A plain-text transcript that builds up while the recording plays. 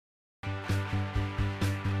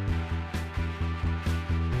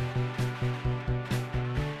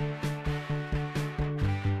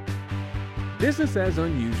Business as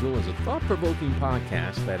Unusual is a thought-provoking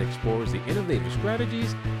podcast that explores the innovative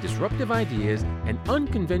strategies, disruptive ideas, and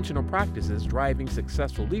unconventional practices driving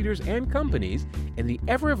successful leaders and companies in the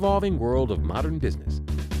ever-evolving world of modern business.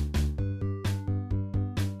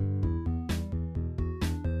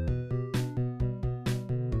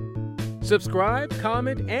 Subscribe,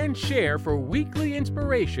 comment, and share for weekly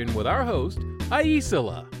inspiration with our host,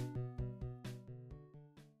 Aisala.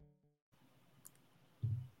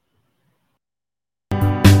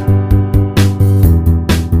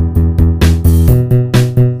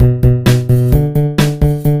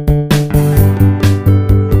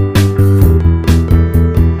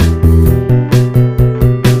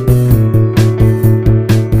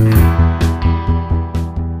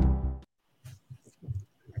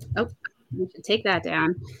 Take that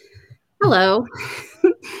down. Hello.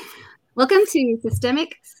 Welcome to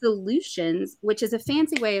Systemic Solutions, which is a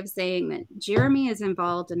fancy way of saying that Jeremy is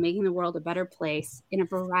involved in making the world a better place in a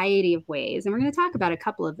variety of ways. And we're going to talk about a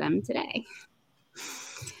couple of them today.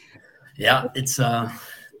 Yeah, it's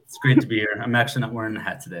great to be here. I'm actually not wearing a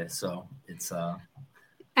hat today, so it's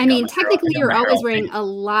I mean, technically you're always wearing a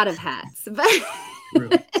lot of hats, but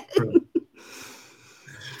True.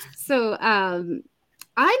 So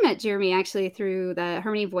I met Jeremy actually through the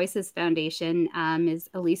Harmony Voices Foundation, is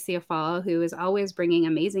Alicia Fall, who is always bringing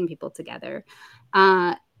amazing people together.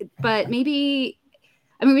 But maybe,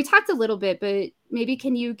 I mean, we talked a little bit, but maybe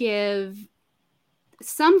can you give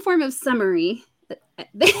some form of summary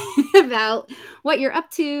about what you're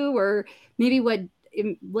up to, or maybe what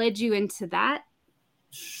led you into that?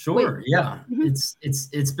 Sure. Yeah. Mm-hmm.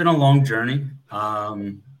 It's been a long journey.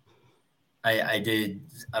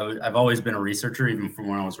 I've always been a researcher, even from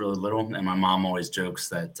when I was really little. And my mom always jokes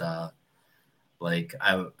that,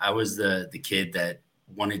 I was the kid that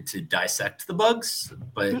wanted to dissect the bugs,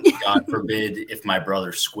 but God forbid if my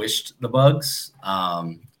brother squished the bugs.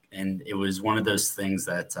 And it was one of those things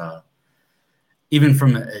that, even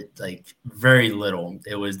from very little,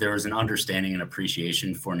 there was an understanding and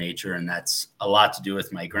appreciation for nature. And that's a lot to do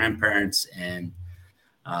with my grandparents. And,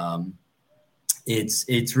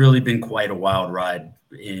 it's really been quite a wild ride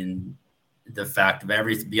in the fact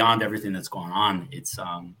of beyond everything that's going on.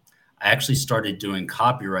 I actually started doing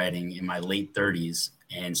copywriting in my late 30s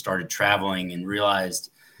and started traveling and realized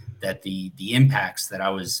that the impacts that I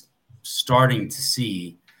was starting to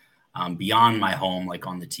see beyond my home, like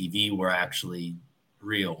on the TV, were actually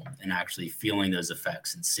real, and actually feeling those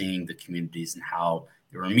effects and seeing the communities and how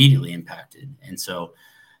they were immediately impacted. And so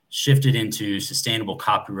shifted into sustainable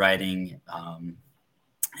copywriting.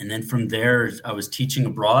 And then from there, I was teaching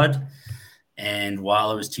abroad. And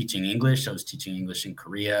while I was teaching English, I was teaching English in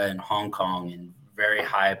Korea and Hong Kong in very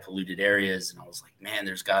high polluted areas. And I was like,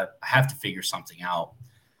 man, I have to figure something out.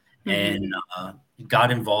 Mm-hmm. And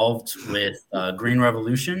got involved with Green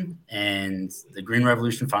Revolution. And the Green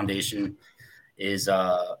Revolution Foundation is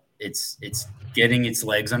it's getting its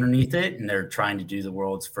legs underneath it. And they're trying to do the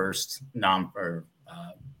world's first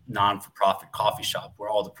non-for-profit coffee shop, where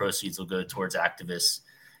all the proceeds will go towards activists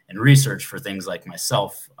and research for things like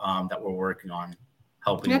myself that we're working on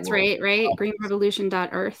helping. That's right.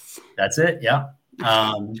 greenrevolution.earth. That's it. Yeah.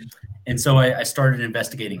 And so I started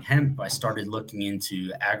investigating hemp. I started looking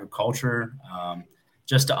into agriculture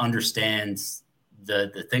just to understand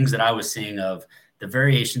the things that I was seeing of the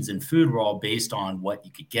variations in food were all based on what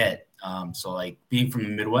you could get. So like being from the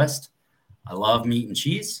Midwest, I love meat and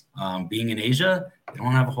cheese. Being in Asia, they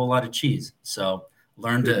don't have a whole lot of cheese. So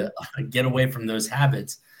learned to get away from those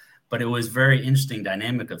habits. But it was very interesting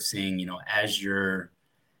dynamic of seeing, as you're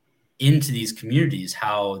into these communities,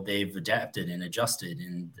 how they've adapted and adjusted.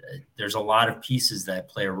 And there's a lot of pieces that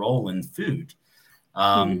play a role in food.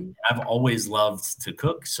 I've always loved to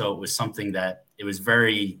cook. So it was something that it was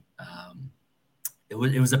very, it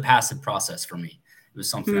was a passive process for me. It was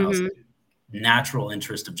something that was natural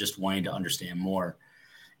interest of just wanting to understand more.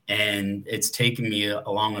 And it's taken me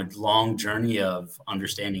along a long journey of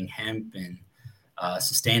understanding hemp and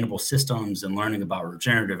sustainable systems and learning about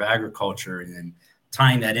regenerative agriculture, and then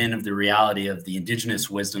tying that in of the reality of the indigenous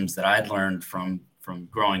wisdoms that I'd learned from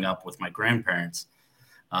growing up with my grandparents.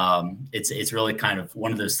 It's really kind of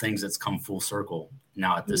one of those things that's come full circle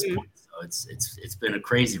now at this point. So it's been a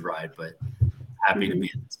crazy ride, but happy to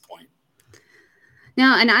be at this point.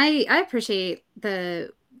 Now, and I appreciate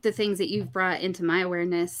the things that you've brought into my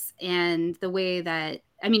awareness, and the way that,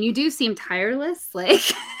 I mean, you do seem tireless. Like,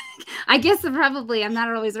 I guess probably I'm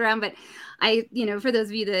not always around, but for those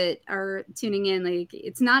of you that are tuning in, like,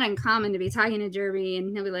 it's not uncommon to be talking to Jeremy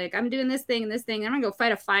and he'll be like, I'm doing this thing and this thing, and I'm gonna go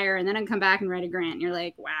fight a fire, and then I'm come back and write a grant. And you're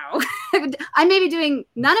like, wow, I may be doing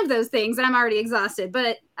none of those things and I'm already exhausted,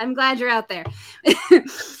 but I'm glad you're out there.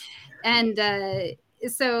 And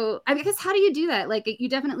so I guess, how do you do that? Like, you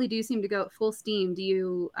definitely do seem to go at full steam. Do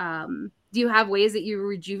you have ways that you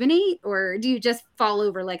rejuvenate, or do you just fall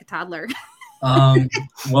over like a toddler?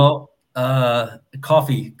 Well,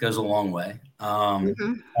 coffee goes a long way.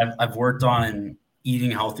 I've worked on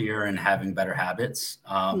eating healthier and having better habits.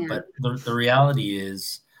 But the reality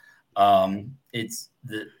is, and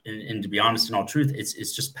to be honest, in all truth,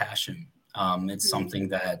 it's just passion. It's something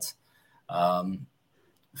that,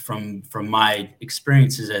 from my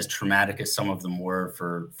experiences, as traumatic as some of them were,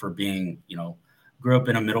 for being, grew up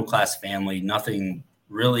in a middle-class family, nothing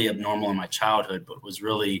really abnormal in my childhood, but was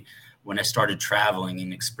really when I started traveling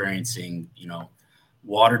and experiencing,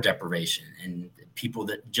 water deprivation, and people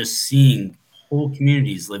that just seeing whole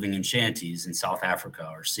communities living in shanties in South Africa,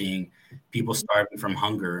 or seeing people starving from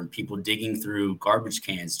hunger and people digging through garbage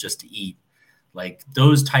cans just to eat. Like,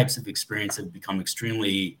 those types of experiences have become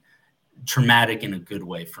extremely traumatic in a good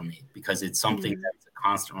way for me, because it's something that's a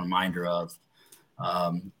constant reminder of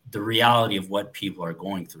the reality of what people are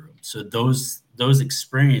going through. So those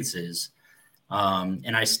experiences,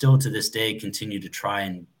 and I still to this day continue to try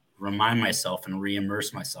and remind myself and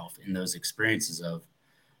re-immerse myself in those experiences of,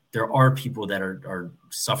 there are people that are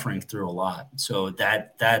suffering through a lot. So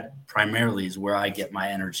that primarily is where I get my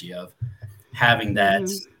energy, of having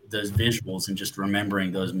those visuals and just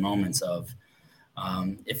remembering those moments of,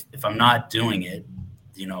 if I'm not doing it,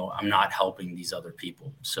 I'm not helping these other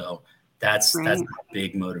people. So that's a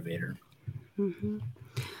big motivator.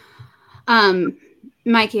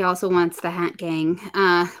 Mikey also wants the hat gang,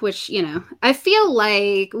 which, I feel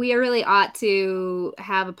like we really ought to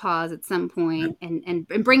have a pause at some point and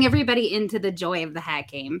bring everybody into the joy of the hat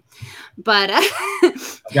game. But,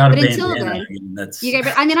 but until then,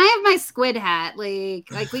 I have my squid hat.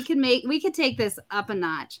 Like we could take this up a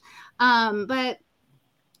notch. But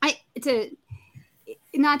to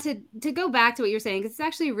go back to what you're saying, because it's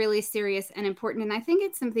actually really serious and important. And I think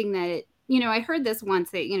it's something that, I heard this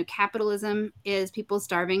once, that, capitalism is people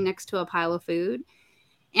starving next to a pile of food.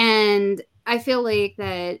 And I feel like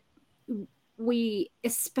that we,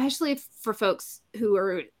 especially for folks who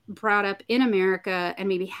are brought up in America and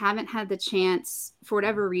maybe haven't had the chance for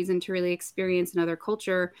whatever reason to really experience another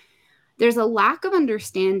culture, there's a lack of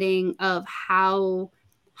understanding of how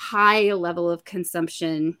high a level of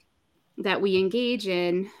consumption that we engage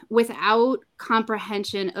in without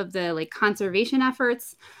comprehension of the conservation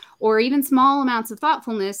efforts, or even small amounts of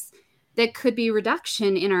thoughtfulness that could be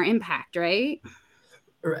reduction in our impact, right?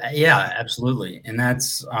 Yeah, absolutely. And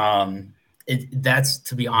that's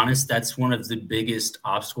to be honest, that's one of the biggest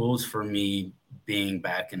obstacles for me being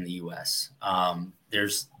back in the US.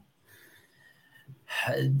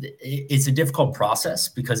 It's a difficult process,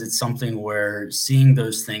 because it's something where seeing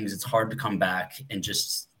those things, it's hard to come back and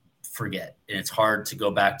just forget. And it's hard to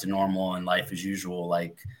go back to normal and life as usual.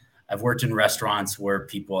 Like, I've worked in restaurants where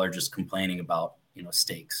people are just complaining about,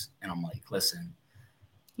 steaks. And I'm like, listen,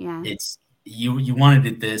 it's, you wanted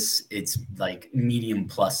it this, it's like medium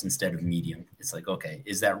plus instead of medium. It's like, okay,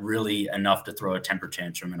 is that really enough to throw a temper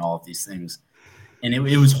tantrum and all of these things? And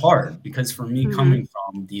it was hard, because for me, coming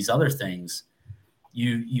from these other things,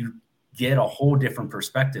 you get a whole different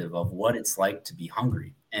perspective of what it's like to be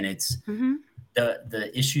hungry. And it's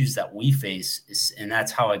the issues that we face is, and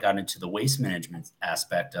that's how I got into the waste management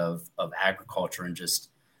aspect of agriculture and just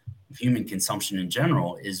human consumption in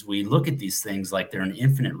general, is we look at these things like they're an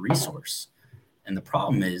infinite resource. And the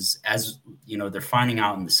problem is, as they're finding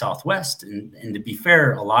out in the Southwest, and to be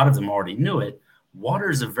fair, a lot of them already knew it, water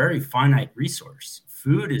is a very finite resource.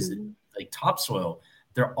 Food is like topsoil.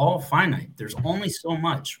 They're all finite. There's only so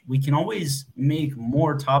much. We can always make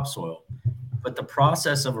more topsoil, but the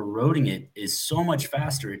process of eroding it is so much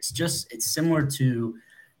faster. It's similar to,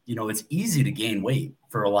 it's easy to gain weight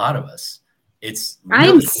for a lot of us. I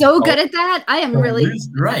am so good at that. I am really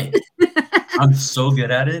right. I'm so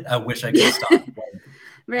good at it. I wish I could stop.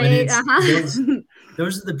 Right.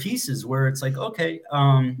 Those are the pieces where it's like, okay,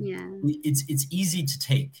 it's easy to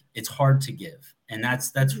take. It's hard to give. And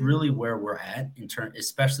that's really where we're at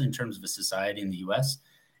especially in terms of a society in the US.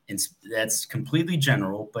 And that's completely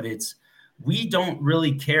general, but we don't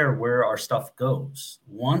really care where our stuff goes.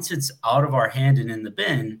 Once it's out of our hand and in the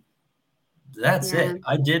bin, that's it.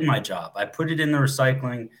 I did my job. I put it in the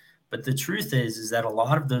recycling. But the truth is that a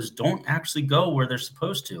lot of those don't actually go where they're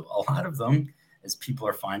supposed to. A lot of them, as people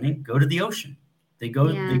are finding, go to the ocean. They go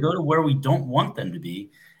to where we don't want them to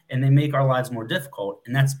be. and they make our lives more difficult.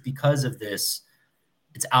 And that's because of this.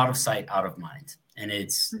 It's out of sight, out of mind. And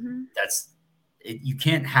you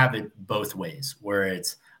can't have it both ways, where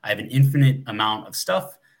it's, I have an infinite amount of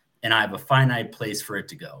stuff and I have a finite place for it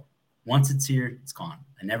to go. Once it's here, it's gone.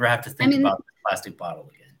 I never have to think about the plastic bottle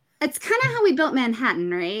again. It's kind of how we built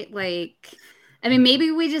Manhattan, right? Like, I mean, maybe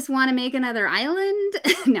we just want to make another island.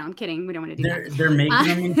 No, I'm kidding. We don't want to do that. They're making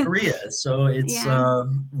them in Korea. So it's,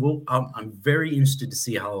 I'm very interested to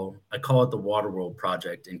see how, I call it the Waterworld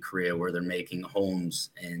project in Korea, where they're making homes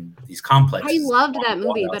and these complexes. I loved that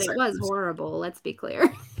movie, but it was horrible. Let's be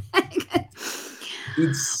clear.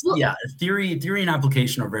 It's theory and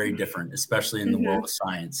application are very different, especially in the world of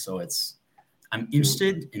science. So I'm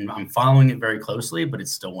interested and I'm following it very closely, but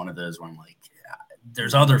it's still one of those where I'm like,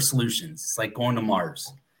 there's other solutions. It's like going to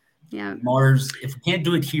Mars. Yeah. Mars, if we can't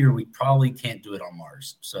do it here, we probably can't do it on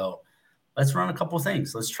Mars. So let's run a couple of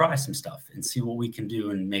things. Let's try some stuff and see what we can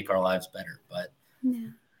do and make our lives better. But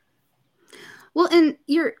well, and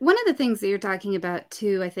one of the things that you're talking about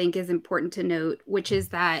too, I think is important to note, which is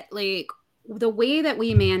that like the way that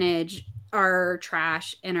we manage our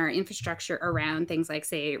trash and our infrastructure around things like,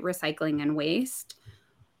 say, recycling and waste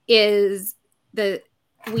is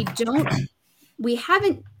we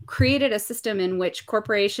haven't created a system in which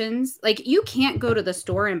corporations, like, you can't go to the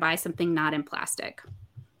store and buy something not in plastic.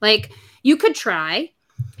 Like, you could try,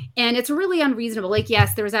 and it's really unreasonable. Like,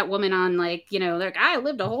 yes, there was that woman on, like, like, I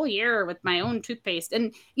lived a whole year with my own toothpaste.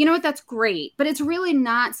 And you know what? That's great. But it's really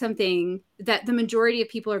not something that the majority of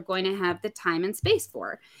people are going to have the time and space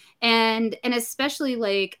for. And especially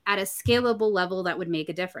like at a scalable level that would make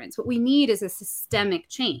a difference. What we need is a systemic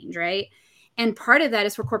change, right? And part of that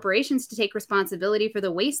is for corporations to take responsibility for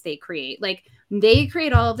the waste they create. Like, they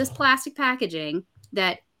create all of this plastic packaging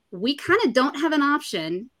that we kind of don't have an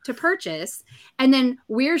option to purchase. And then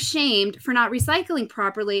we're shamed for not recycling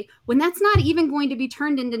properly when that's not even going to be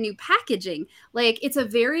turned into new packaging. Like, it's a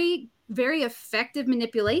very, very effective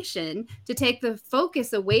manipulation to take the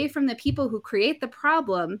focus away from the people who create the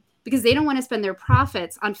problem because they don't want to spend their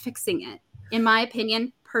profits on fixing it. In my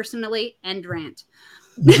opinion, personally, end rant.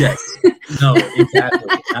 Yes, no,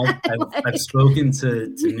 exactly. I've spoken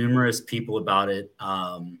to numerous people about it.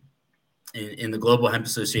 In the Global Hemp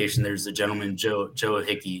Association, there's a gentleman, Joe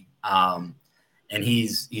Hickey, and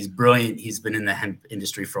he's brilliant. He's been in the hemp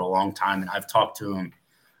industry for a long time, and I've talked to him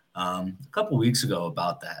a couple weeks ago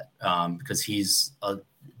about that because he's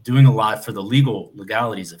doing a lot for the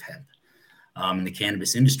legalities of hemp in the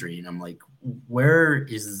cannabis industry. And I'm like, where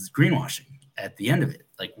is greenwashing at the end of it?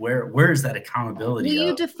 Like, where is that accountability? Will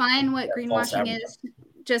you define what greenwashing is,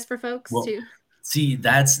 just for folks too? See,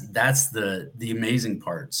 that's the amazing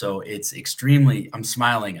part. So it's extremely, I'm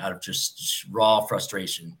smiling out of just raw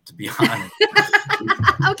frustration, to be honest.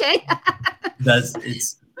 Okay.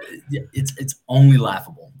 It's only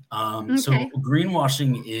laughable. Okay. So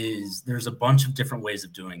greenwashing there's a bunch of different ways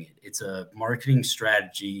of doing it. It's a marketing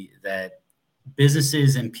strategy that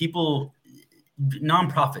businesses and people,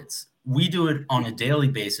 nonprofits, we do it on a daily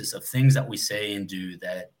basis of things that we say and do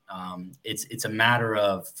that it's a matter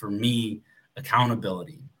of, for me,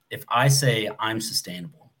 accountability. If I say I'm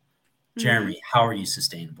sustainable, Jeremy, how are you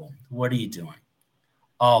sustainable? What are you doing?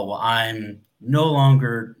 Oh, well, I'm no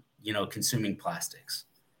longer, consuming plastics.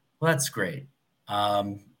 Well, that's great.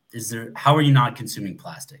 How are you not consuming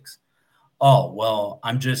plastics? Oh, well,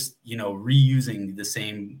 I'm just, reusing the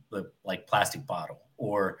same like plastic bottle,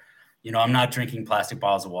 or, I'm not drinking plastic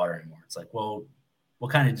bottles of water anymore. It's like, well,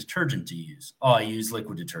 what kind of detergent do you use? Oh, I use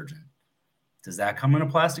liquid detergent. Does that come in a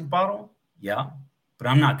plastic bottle? Yeah, but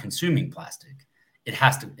I'm not consuming plastic. It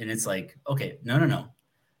has to, and it's like, okay, no,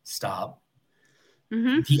 stop.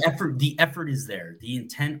 The effort is there. The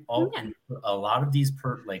intent, and a lot of these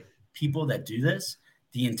people that do this,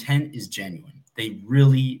 the intent is genuine. They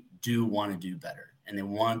really do want to do better, and they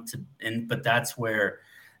want to. But that's where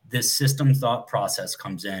this system thought process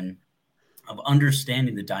comes in, of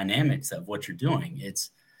understanding the dynamics of what you're doing. It's,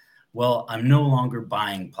 well, I'm no longer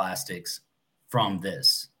buying plastics from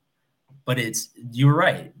this. But you're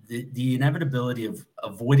right. The inevitability of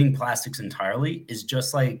avoiding plastics entirely is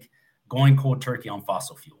just like going cold turkey on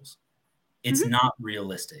fossil fuels. It's not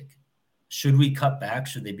realistic. Should we cut back?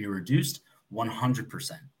 Should they be reduced?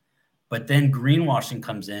 100%. But then greenwashing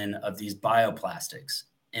comes in of these bioplastics.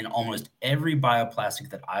 And almost every bioplastic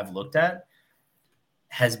that I've looked at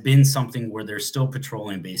has been something where there's still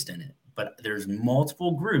petroleum based in it. But there's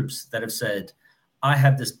multiple groups that have said, I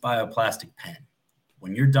have this bioplastic pen.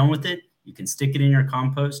 When you're done with it, you can stick it in your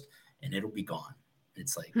compost and it'll be gone.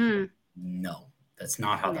 It's like, no, that's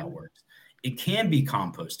not how that works. It can be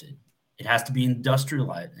composted. It has to be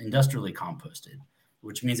industrially composted.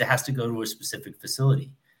 which means it has to go to a specific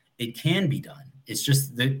facility. It can be done. It's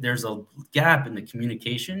just that there's a gap in the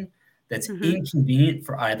communication that's inconvenient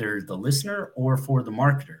for either the listener or for the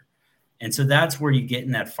marketer. And so that's where you get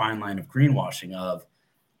in that fine line of greenwashing of,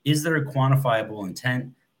 is there a quantifiable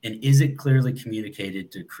intent, and is it clearly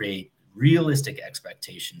communicated to create realistic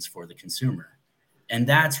expectations for the consumer? And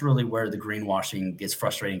that's really where the greenwashing gets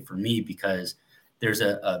frustrating for me, because there's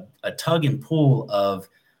a tug and pull of,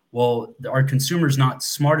 well, our consumer's not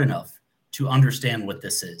smart enough to understand what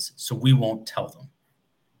this is, so we won't tell them.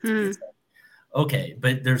 Like, okay,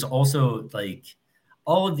 but there's also like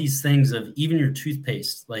all of these things of even your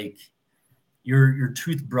toothpaste, like your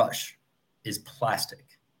toothbrush is plastic.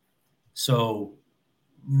 So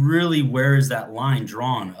really, where is that line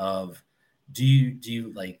drawn of, do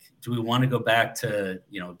we want to go back to,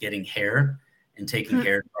 getting hair and taking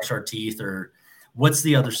hair to brush our teeth, or what's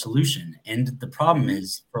the other solution? And the problem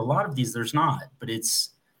is, for a lot of these, there's not, but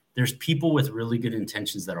there's people with really good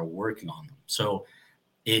intentions that are working on them. So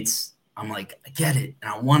I'm like, I get it,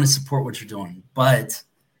 and I want to support what you're doing, but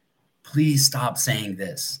please stop saying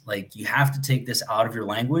this. Like, you have to take this out of your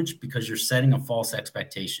language, because you're setting a false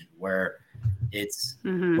expectation where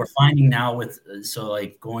we're finding now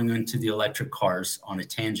like going into the electric cars on a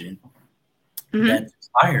tangent, that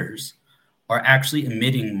tires are actually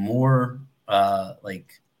emitting more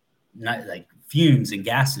fumes and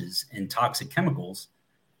gases and toxic chemicals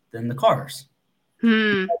than the cars.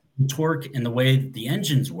 The torque and the way the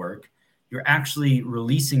engines work, you're actually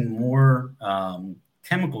releasing more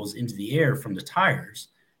chemicals into the air from the tires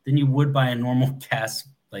than you would by a normal gas,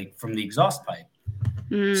 like from the exhaust pipe.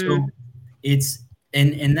 So it's,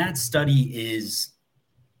 and that study is,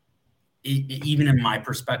 even in my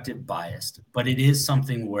perspective, biased, but it is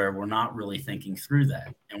something where we're not really thinking through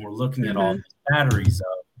that. And we're looking at all the batteries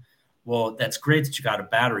of, well, that's great that you got a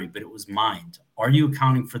battery, but it was mined. Are you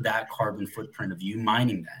accounting for that carbon footprint of you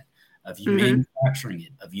mining that, of you manufacturing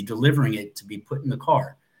it, of you delivering it to be put in the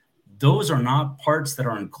car? Those are not parts that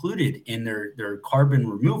are included in their carbon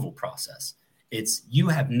removal process. It's, you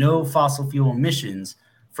have no fossil fuel emissions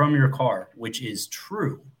from your car, which is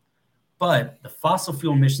true. But the fossil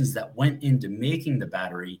fuel emissions that went into making the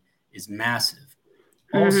battery is massive.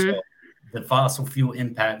 Also, the fossil fuel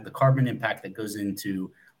impact, the carbon impact that goes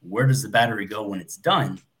into where does the battery go when it's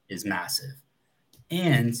done is massive.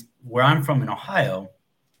 And where I'm from in Ohio,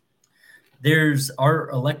 our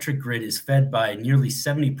electric grid is fed by nearly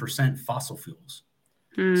 70% fossil fuels.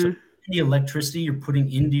 So the electricity you're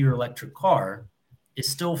putting into your electric car is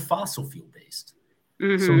still fossil fuel based.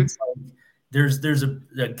 So it's like, there's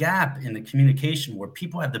a gap in the communication where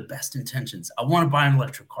people have the best intentions. I want to buy an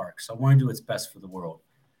electric car because I want to do what's best for the world.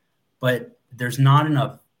 But there's not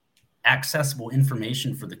enough accessible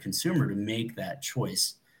information for the consumer to make that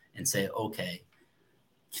choice and say, okay,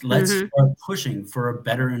 let's start pushing for a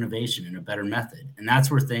better innovation and a better method. And that's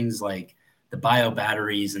where things like the bio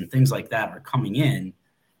batteries and things like that are coming in.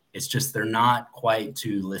 It's just, they're not quite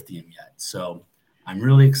to lithium yet. So I'm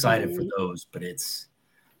really excited for those, but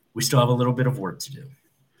we still have a little bit of work to do.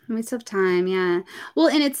 We still have time. Yeah. Well,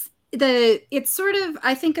 and it's sort of,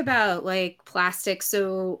 I think about like plastic.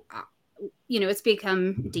 So, it's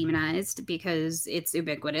become demonized because it's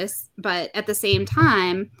ubiquitous, but at the same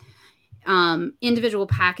time, individual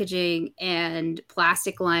packaging and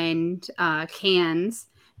plastic lined cans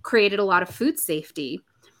created a lot of food safety,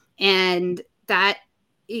 and that,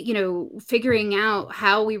 figuring out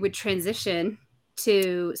how we would transition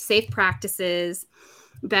to safe practices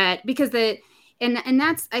that, because and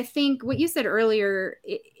that's, I think what you said earlier,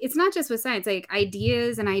 it's not just with science, like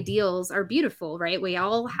ideas and ideals are beautiful, right? We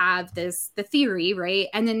all have the theory, right?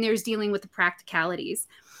 And then there's dealing with the practicalities.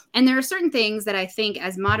 And there are certain things that I think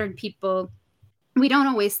as modern people, we don't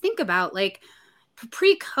always think about. Like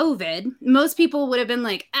pre-COVID, most people would have been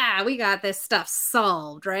like, we got this stuff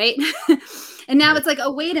solved, right? And now it's like,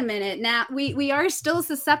 oh, wait a minute. Now we are still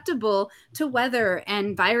susceptible to weather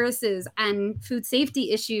and viruses and food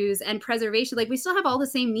safety issues and preservation. Like we still have all the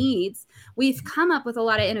same needs. We've come up with a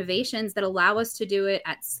lot of innovations that allow us to do it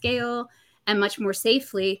at scale and much more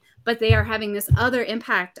safely, but they are having this other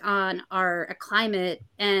impact on our climate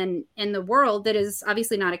and the world that is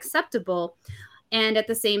obviously not acceptable. And at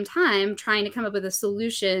the same time, trying to come up with a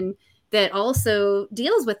solution that also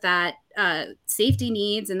deals with that safety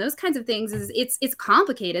needs and those kinds of things it's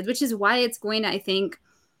complicated, which is why it's going to, I think,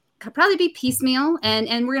 probably be piecemeal, and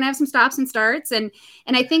we're going to have some stops and starts. And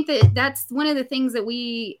I think that's one of the things that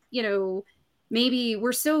we, maybe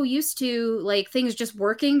we're so used to, like things just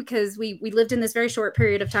working because we lived in this very short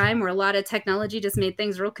period of time where a lot of technology just made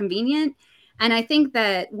things real convenient. And I think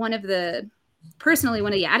that one of the personally,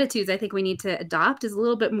 one of the attitudes I think we need to adopt is a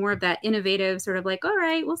little bit more of that innovative sort of like, all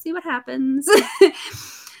right, we'll see what happens.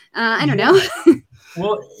 I don't know.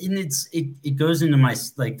 Well, and it goes into my,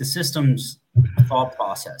 like, the systems thought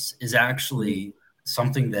process is actually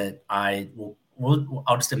something that I'll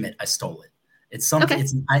just admit I stole it. It's something,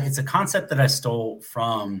 it's a concept that I stole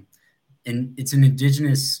from, and it's an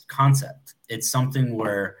indigenous concept. It's something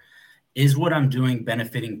where, is what I'm doing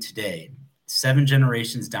benefiting today? 7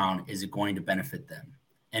 generations down, is it going to benefit them?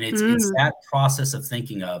 And it's that process of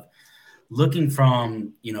thinking of looking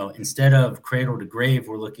from, instead of cradle to grave,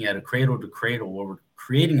 we're looking at a cradle to cradle where we're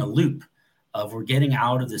creating a loop of, we're getting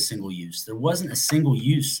out of the single use. There wasn't a single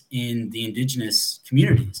use in the indigenous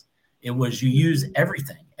communities. It was, you use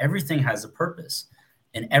everything. Everything has a purpose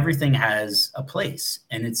and everything has a place.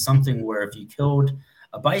 And it's something where if you killed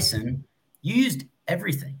a bison, you used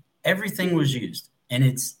everything. Everything was used.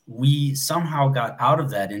 And we somehow got out of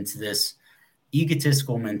that into this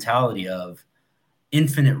egotistical mentality of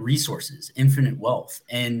infinite resources, infinite wealth.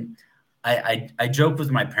 And I joke with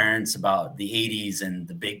my parents about the 80s and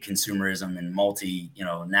the big consumerism and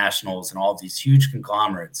nationals and all of these huge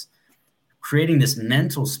conglomerates creating this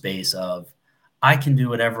mental space of, I can do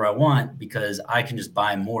whatever I want because I can just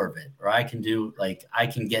buy more of it, or I can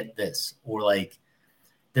get this, or like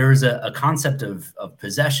there's a concept of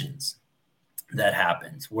possessions that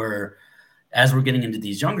happens where, as we're getting into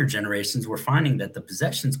these younger generations, we're finding that the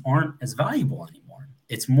possessions aren't as valuable anymore.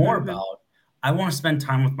 It's more about, I want to spend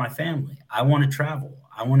time with my family. I want to travel.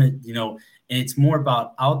 I want to, and it's more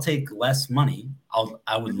about, I'll take less money.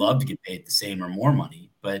 I would love to get paid the same or more money,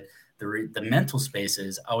 but the mental space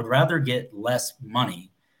is, I would rather get less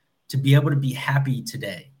money to be able to be happy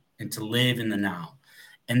today and to live in the now.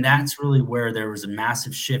 And that's really where there was a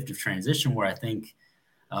massive shift of transition where I think,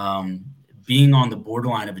 being on the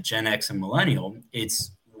borderline of a Gen X and millennial,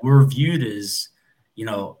 we're viewed as,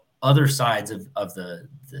 other sides of the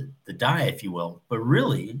die, if you will. But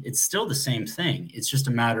really, it's still the same thing. It's just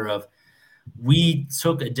a matter of, we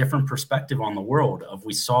took a different perspective on the world.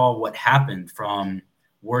 We saw what happened from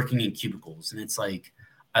working in cubicles. And it's like,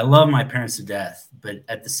 I love my parents to death, but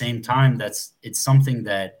at the same time, it's something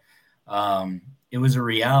that it was a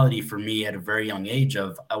reality for me at a very young age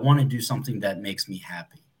of, I want to do something that makes me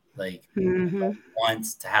happy. Like, I don't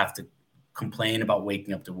want to have to complain about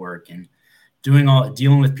waking up to work and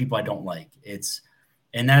dealing with people I don't like.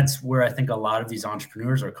 And that's where I think a lot of these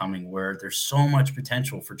entrepreneurs are coming, where there's so much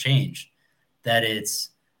potential for change that it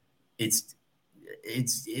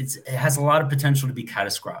has a lot of potential to be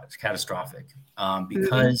catastrophic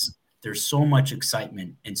because there's so much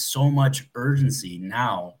excitement and so much urgency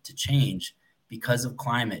now to change because of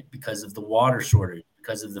climate, because of the water shortage,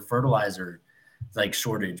 because of the fertilizer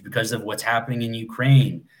shortage, because of what's happening in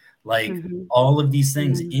Ukraine, all of these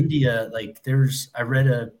things. India, I read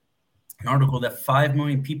an article that 5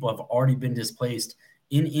 million people have already been displaced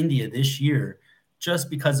in India this year just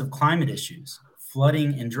because of climate issues,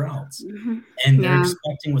 flooding and droughts. And they're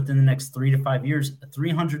expecting within the next 3 to 5 years,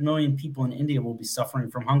 300 million people in India will be suffering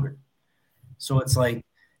from hunger. So it's like,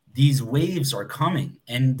 these waves are coming,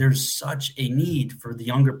 and there's such a need for the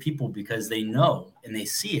younger people because they know and they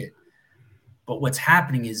see it. But what's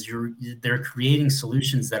happening is they're creating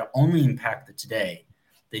solutions that only impact the today.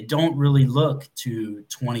 They don't really look to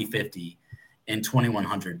 2050 and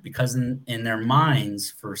 2100 because in their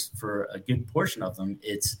minds, for a good portion of them,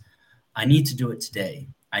 it's, I need to do it today.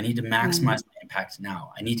 I need to maximize my impact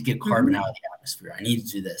now. I need to get carbon out of the atmosphere. I need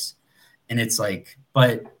to do this. And it's like,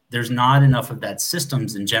 but there's not enough of that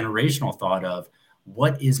systems and generational thought of,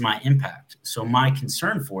 what is my impact? So my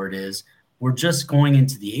concern for it is, we're just going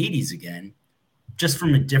into the 80s again, just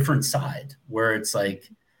from a different side, where it's like,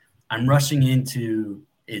 I'm rushing into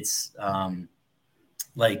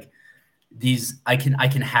like these, I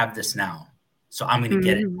can have this now, so I'm going to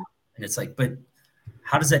get it. And it's like, but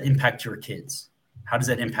how does that impact your kids? How does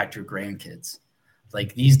that impact your grandkids?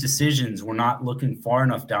 Like, these decisions, we're not looking far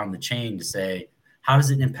enough down the chain to say, how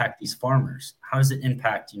does it impact these farmers? How does it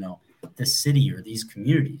impact, this city or these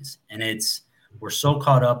communities? And we're so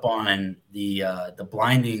caught up on the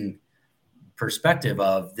blinding perspective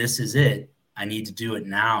of, this is it, I need to do it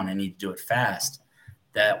now and I need to do it fast,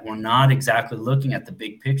 that we're not exactly looking at the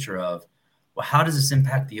big picture of, well, how does this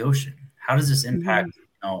impact the ocean? How does this impact,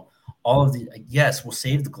 all of the, yes, we'll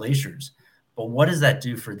save the glaciers, but what does that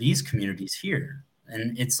do for these communities here?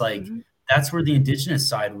 And it's like, that's where the indigenous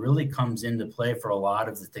side really comes into play for a lot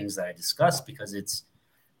of the things that I discussed, because it's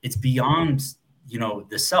beyond,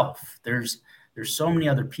 the self. There's so many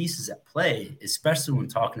other pieces at play, especially when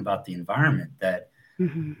talking about the environment, that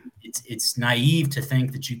it's naive to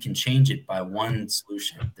think that you can change it by one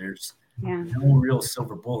solution. Yeah. No real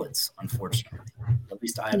silver bullets, unfortunately. At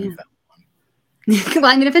least I haven't found one. Well,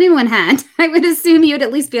 I mean, if anyone had, I would assume you'd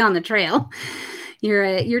at least be on the trail.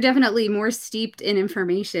 You're definitely more steeped in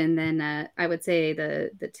information than I would say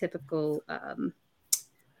the typical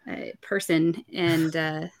person, and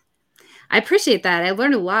I appreciate that. I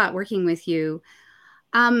learned a lot working with you.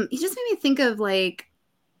 You just made me think of, like,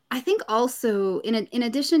 I think also in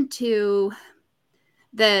addition to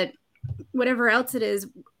the whatever else it is,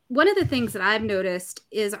 one of the things that I've noticed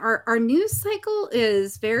is our news cycle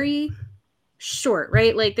is very short,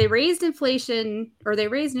 right? Like, they raised inflation, or they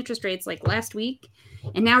raised interest rates like last week,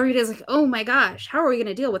 and now everybody's like, oh my gosh, how are we going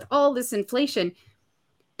to deal with all this inflation?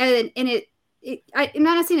 And I'm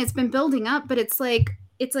not saying it's been building up, but it's like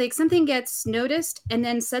something gets noticed, and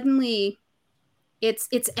then suddenly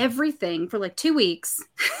it's everything for like 2 weeks,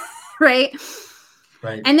 right?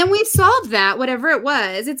 Right. And then we solved that, whatever it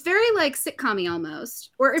was. It's very like sitcom-y almost.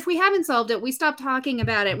 Or if we haven't solved it, we stop talking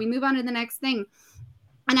about it. We move on to the next thing.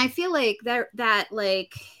 And I feel like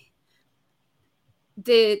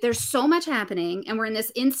there's so much happening, and we're in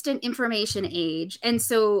this instant information age. And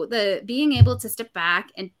so the being able to step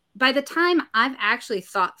back, and by the time I've actually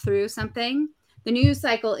thought through something, the news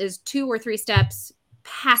cycle is 2 or 3 steps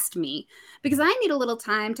past me, because I need a little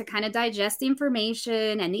time to kind of digest the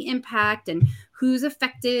information and the impact and who's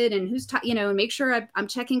affected and who's, and make sure I'm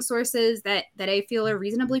checking sources that I feel are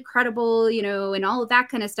reasonably credible, and all of that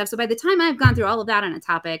kind of stuff. So by the time I've gone through all of that on a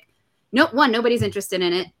topic, nobody's interested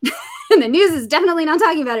in it. And the news is definitely not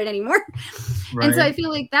talking about it anymore. Right. And so I feel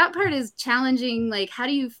like that part is challenging. Like, how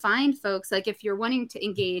do you find folks, like, if you're wanting to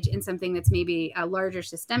engage in something that's maybe a larger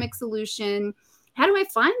systemic solution, how do I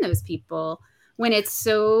find those people when it's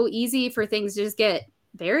so easy for things to just get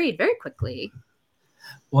buried very quickly?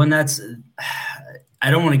 Well, and I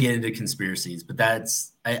don't want to get into conspiracies, but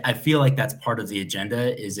I feel like that's part of the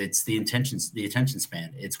agenda. Is it's the attention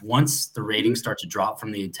span. It's once the ratings start to drop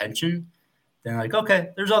from the attention, then like, okay,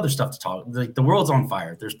 there's other stuff to talk. Like, the world's on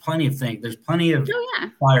fire. There's plenty of things. There's plenty of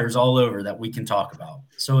fires all over that we can talk about.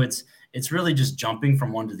 So it's really just jumping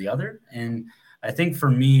from one to the other. And I think for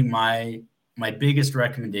me, my biggest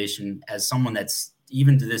recommendation, as someone that's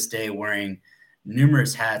even to this day wearing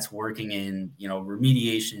numerous hats, working in,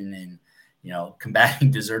 remediation and,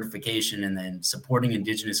 combating desertification, and then supporting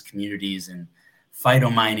indigenous communities and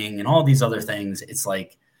phytomining and all these other things, it's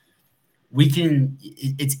like,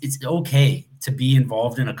 it's okay to be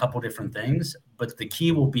involved in a couple different things, but the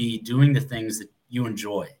key will be doing the things that you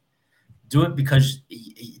enjoy. Do it because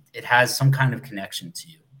it has some kind of connection to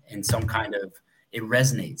you, and it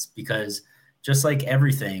resonates, because just like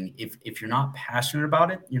everything, if you're not passionate about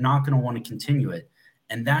it, you're not going to want to continue it.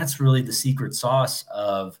 And that's really the secret sauce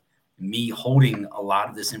of me holding a lot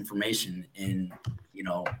of this information in,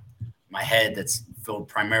 my head that's filled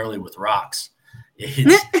primarily with rocks.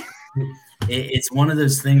 It's one of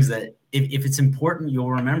those things that if it's important,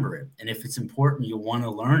 you'll remember it. And if it's important, you'll want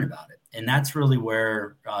to learn about it. And that's really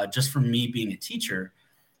where, just from me being a teacher,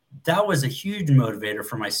 that was a huge motivator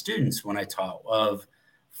for my students when I taught, of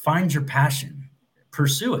find your passion,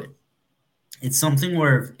 pursue it. It's something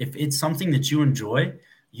where if it's something that you enjoy,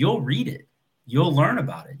 you'll read it, you'll learn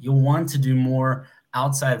about it, you'll want to do more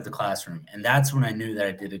outside of the classroom. And that's when I knew that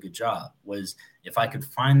I did a good job, was if I could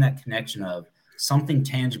find that connection of something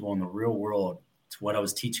tangible in the real world to what I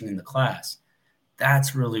was teaching in the class.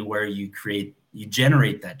 That's really where you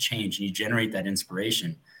generate that change, and you generate that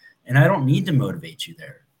inspiration. And I don't need to motivate you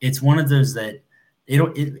there. It's one of those that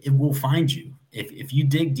it will find you. If you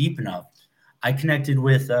dig deep enough. I connected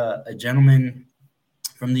with a gentleman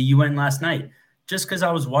from the UN last night, just because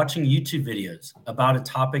I was watching YouTube videos about a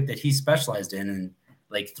topic that he specialized in. And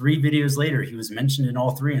like 3 videos later, he was mentioned in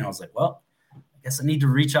all 3. And I was like, well, I guess I need to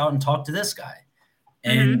reach out and talk to this guy.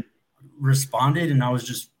 And responded. And I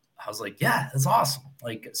was like, yeah, that's awesome.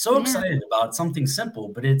 Like, so excited about something simple,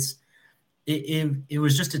 but it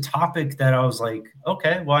was just a topic that I was like,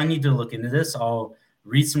 okay, well, I need to look into this. I'll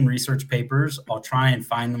read some research papers. I'll try and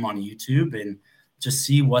find them on YouTube and just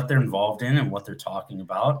see what they're involved in and what they're talking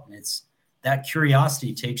about. And it's that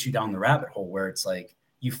curiosity takes you down the rabbit hole, where it's like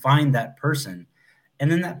you find that person,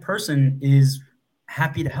 and then that person is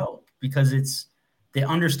happy to help, because they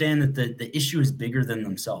understand that the issue is bigger than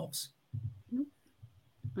themselves.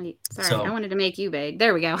 Wait, sorry. So, I wanted to make you big.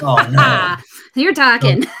 There we go. Oh, no. You're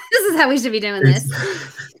talking. This is how we should be doing this.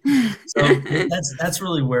 So that's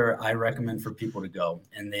really where I recommend for people to go.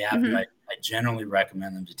 And the avenue I generally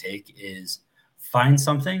recommend them to take is find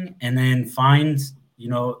something, and then find,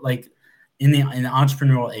 like in the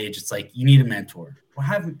entrepreneurial age, it's like you need a mentor. Well,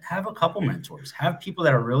 have a couple mentors. Have people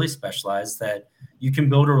that are really specialized that you can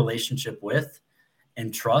build a relationship with,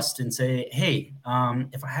 and trust and say, hey,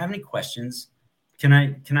 if I have any questions, can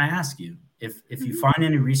I ask you? If you find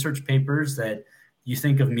any research papers that you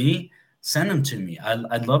think of me, send them to me.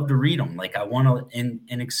 I'd love to read them. Like I want to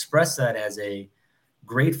and express that as a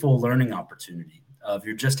grateful learning opportunity of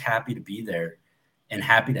you're just happy to be there and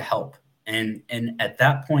happy to help. And at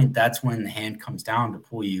that point, that's when the hand comes down to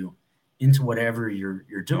pull you into whatever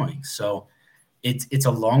you're doing. So it's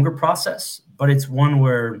a longer process, but it's one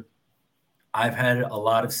where I've had a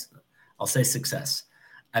lot of, I'll say, success.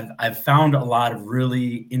 I've found a lot of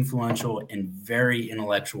really influential and very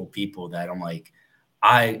intellectual people that I'm like,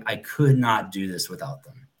 I could not do this without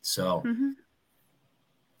them. So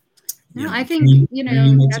no, I think,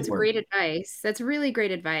 that's great advice. That's really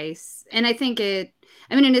great advice. And I think and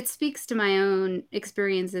it speaks to my own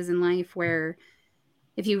experiences in life where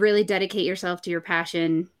if you really dedicate yourself to your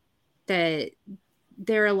passion, that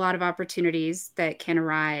there are a lot of opportunities that can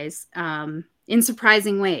arise in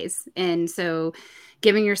surprising ways. And so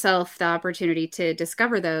giving yourself the opportunity to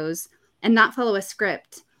discover those and not follow a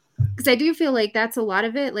script. Because I do feel like that's a lot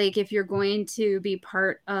of it. Like if you're going to be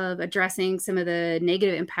part of addressing some of the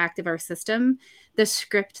negative impact of our system, the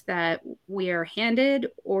script that we are handed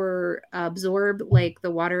or absorb, like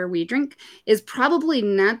the water we drink, is probably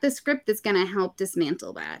not the script that's going to help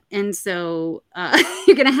dismantle that. And so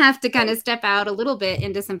you're going to have to kind of step out a little bit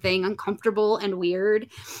into something uncomfortable and weird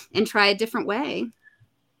and try a different way.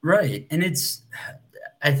 Right. And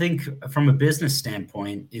I think from a business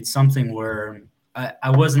standpoint, it's something where I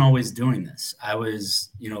wasn't always doing this. I was,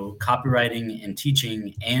 copywriting and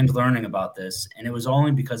teaching and learning about this. And it was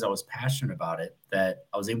only because I was passionate about it that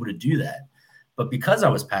I was able to do that. But because I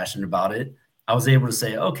was passionate about it, I was able to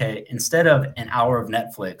say, okay, instead of an hour of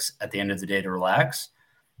Netflix at the end of the day to relax,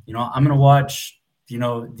 I'm going to watch,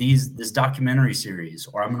 this documentary series,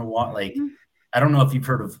 or I'm going to watch, I don't know if you've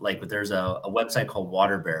heard of, but there's a website called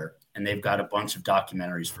Water Bear, and they've got a bunch of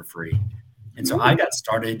documentaries for free. And so I got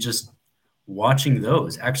started just watching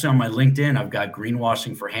those. Actually, on my LinkedIn, I've got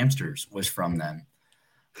Greenwashing for Hamsters was from them.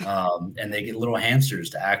 And they get little hamsters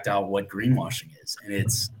to act out what greenwashing is. And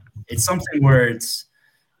it's something where it's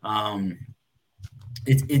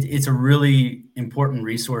a really important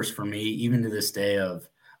resource for me, even to this day, of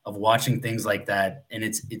watching things like that. And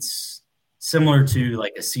it's similar to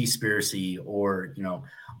like a Seaspiracy or,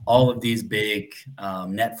 all of these big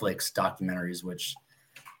Netflix documentaries, which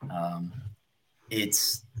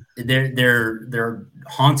they're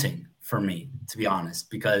haunting for me, to be honest,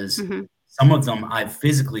 because some of them I've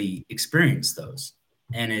physically experienced those,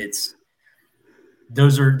 and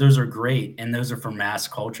those are great, and those are for mass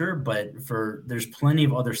culture. But there's plenty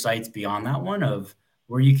of other sites beyond that one of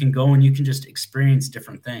where you can go and you can just experience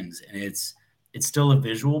different things, and it's still a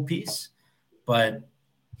visual piece. But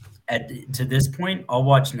to this point, I'll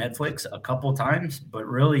watch Netflix a couple times, but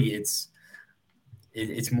really it's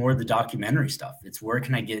more the documentary stuff. It's where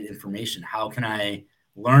can I get information? How can I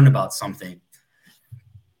learn about something?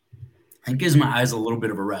 It gives my eyes a little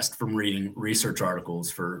bit of a rest from reading research articles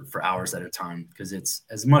for hours at a time, because it's,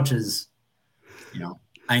 as much as,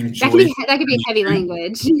 I enjoy that could be heavy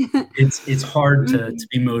language. It's hard to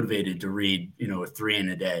be motivated to read, 3 in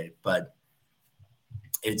a day, but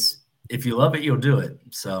if you love it, you'll do it.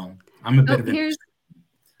 So I'm a bit of it.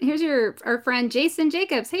 Here's our friend Jason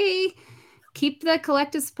Jacobs. Hey, keep the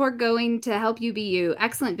collective support going to help you be you.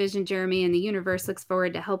 Excellent vision, Jeremy, and the universe looks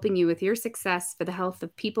forward to helping you with your success for the health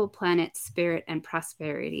of people, planet, spirit, and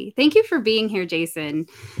prosperity. Thank you for being here, Jason.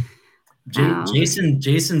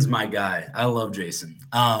 Jason's my guy. I love Jason.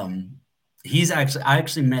 I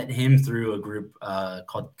actually met him through a group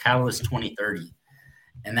called Catalyst 2030.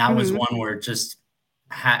 And that was one where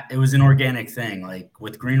it was an organic thing. Like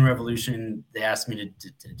with Green Revolution, they asked me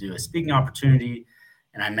to do a speaking opportunity.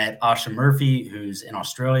 And I met Asha Murphy, who's in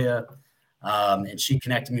Australia, and she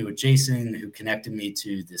connected me with Jason, who connected me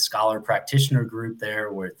to the Scholar Practitioner group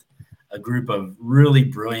there with a group of really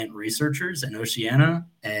brilliant researchers in Oceania.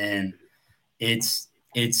 And it's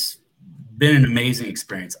been an amazing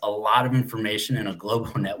experience, a lot of information in a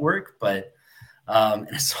global network, but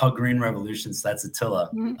and I saw Green Revolution, so that's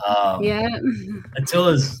Attila.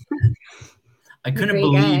 Attila's, I couldn't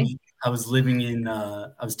believe guy. I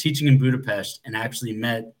was teaching in Budapest and actually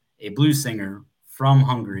met a blues singer from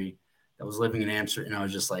Hungary that was living in Amsterdam. And I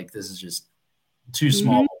was just like, this is just too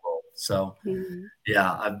small of a world. So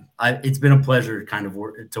it's been a pleasure kind of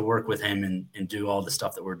to work with him and do all the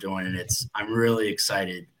stuff that we're doing. And I'm really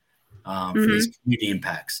excited for these community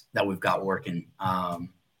impacts that we've got working.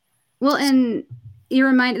 And you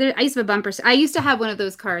reminded, I used to have a bumper. I used to have one of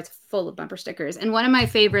those cards full of bumper stickers. And one of my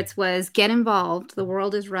favorites was, get involved. The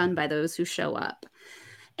world is run by those who show up.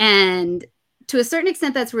 And to a certain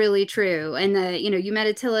extent, that's really true. And you met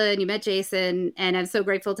Attila and you met Jason, and I'm so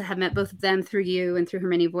grateful to have met both of them through you and through Her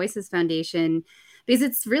Many Voices Foundation, because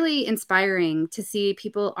it's really inspiring to see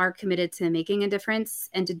people are committed to making a difference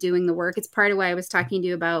and to doing the work. It's part of why I was talking to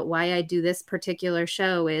you about why I do this particular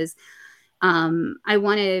show is I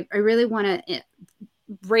really want to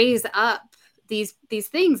raise up these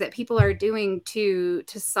things that people are doing to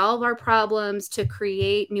solve our problems, to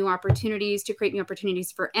create new opportunities,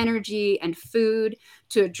 for energy and food,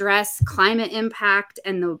 to address climate impact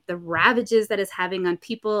and the ravages that it's having on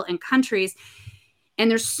people and countries. And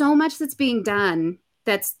there's so much that's being done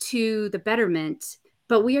that's to the betterment,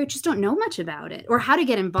 but we just don't know much about it or how to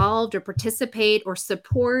get involved or participate or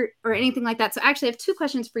support or anything like that. So actually I have two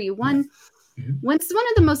questions for you. One, what's one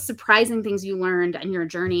of the most surprising things you learned on your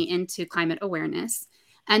journey into climate awareness?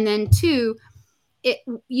 And then two,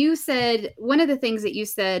 you said one of the things that you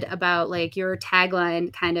said about like your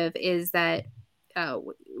tagline kind of is that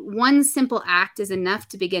one simple act is enough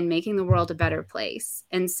to begin making the world a better place.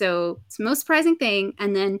 And so it's the most surprising thing.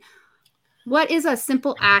 And then what is a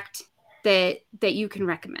simple act that you can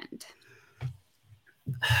recommend?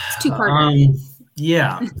 It's two-part.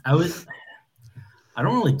 Yeah, I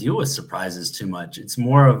don't really deal with surprises too much. It's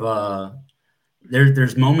more of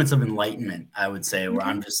there's moments of enlightenment, I would say, where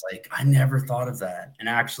I'm just like, I never thought of that. And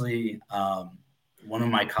actually, one of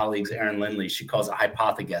my colleagues, Erin Lindley, she calls it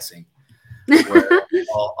hypotheguessing, where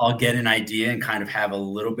I'll get an idea and kind of have a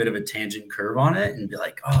little bit of a tangent curve on it and be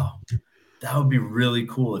like, oh, that would be really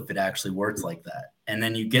cool if it actually works like that. And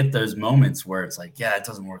then you get those moments where it's like, yeah, it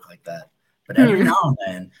doesn't work like that. But every now and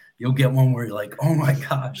then you'll get one where you're like, oh my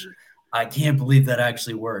gosh, I can't believe that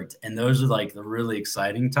actually worked. And those are like the really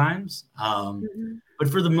exciting times. But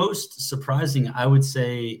for the most surprising, I would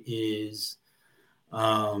say is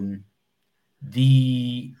the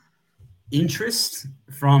interest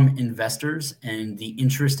from investors and the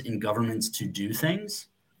interest in governments to do things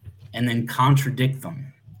and then contradict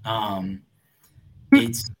them.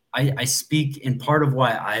 I speak, and part of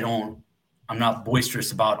why I'm not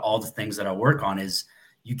boisterous about all the things that I work on is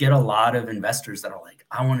you get a lot of investors that are like,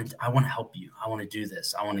 I want to help you. I want to do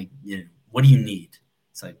this. I want to, what do you need?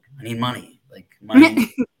 It's like, I need money. Like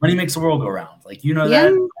money makes the world go round. Like, that, I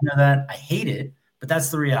know that. I hate it, but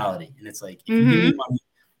that's the reality. And it's like, if you give me money,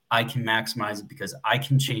 I can maximize it because I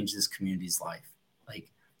can change this community's life.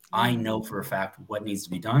 Like I know for a fact what needs to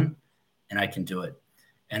be done and I can do it.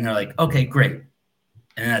 And they're like, okay, great.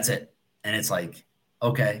 And that's it. And it's like,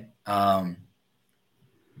 okay,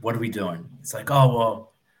 what are we doing? It's like, oh, well,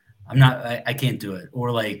 I can't do it.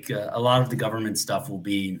 Or like a lot of the government stuff will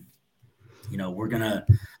be, we're going to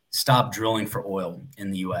stop drilling for oil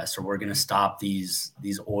in the US, or we're going to stop these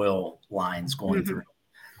oil lines going through.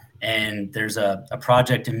 And there's a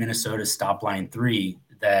project in Minnesota, Stop Line 3,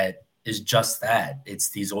 that is just that. It's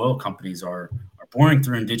these oil companies are boring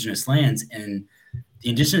through indigenous lands, and the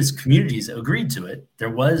indigenous communities agreed to it. There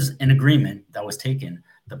was an agreement that was taken.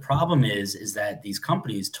 The problem is that these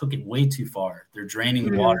companies took it way too far. They're draining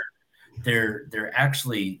the water. They're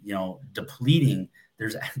actually, depleting.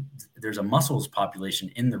 There's a mussels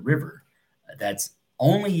population in the river it's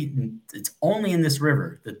only in this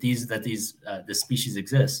river that this species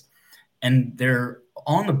exists. And they're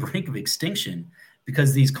on the brink of extinction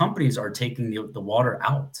because these companies are taking the water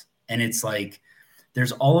out. And it's like,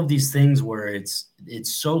 there's all of these things where it's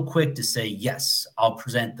so quick to say, yes, I'll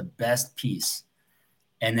present the best piece.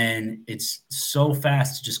 And then it's so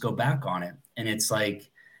fast to just go back on it. And it's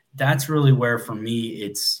like, that's really where, for me,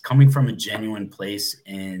 it's coming from a genuine place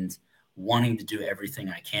and wanting to do everything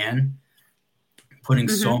I can, putting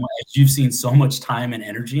so much, as you've seen, so much time and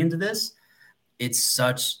energy into this. It's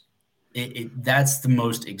that's the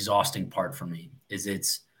most exhausting part for me, is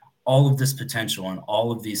it's all of this potential and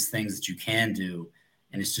all of these things that you can do.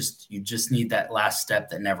 And it's just, you just need that last step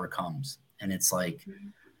that never comes. And it's like,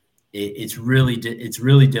 it's really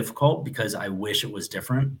difficult because I wish it was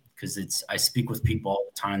different, because I speak with people all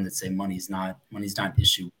the time that say money's not an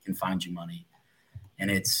issue. We can find you money.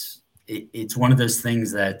 And it's one of those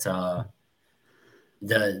things that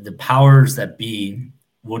the powers that be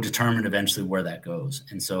will determine eventually where that goes.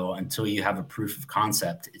 And so until you have a proof of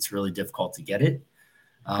concept, it's really difficult to get it,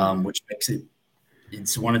 which makes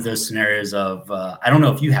it's one of those scenarios of, I don't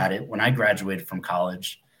know if you had it when I graduated from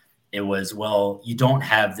college. It was, well, you don't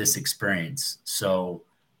have this experience, so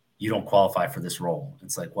you don't qualify for this role.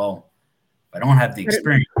 It's like, well, if I don't have the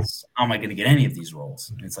experience, how am I going to get any of these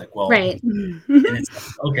roles? And it's like, well, right. And it's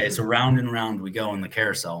like, okay, so round and round we go in the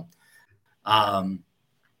carousel. And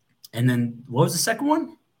then what was the second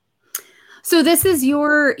one? So this is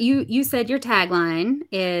you said your tagline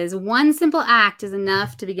is one simple act is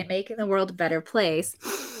enough to begin making the world a better place.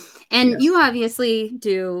 And Yes. you obviously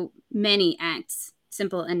do many acts,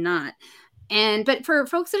 simple and not. But for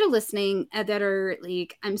folks that are listening that are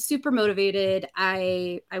like, I'm super motivated,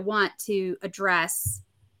 I want to address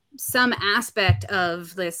some aspect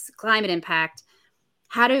of this climate impact.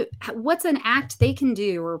 What's an act they can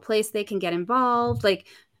do or a place they can get involved? Like,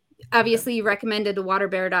 obviously you recommended the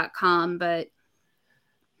waterbear.com, but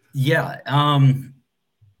Yeah. And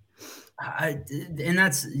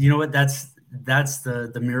that's, you know what, that's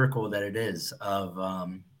the miracle that it is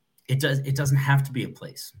of, it doesn't have to be a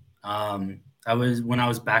place. When I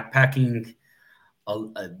was backpacking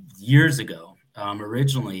years ago,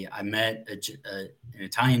 originally I met an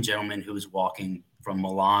Italian gentleman who was walking from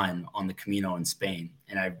Milan on the Camino in Spain,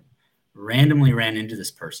 and I randomly ran into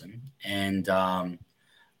this person, and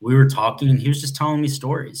we were talking, and he was just telling me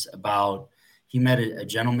stories about he met a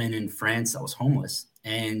gentleman in France that was homeless,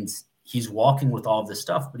 and he's walking with all of this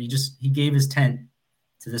stuff, but he gave his tent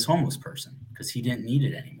to this homeless person because he didn't need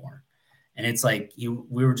it anymore. And it's like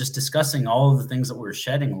we were just discussing all of the things that we were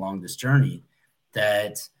shedding along this journey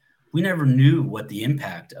that we never knew what the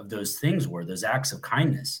impact of those things were, those acts of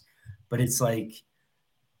kindness. But it's like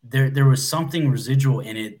there was something residual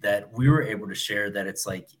in it that we were able to share, that it's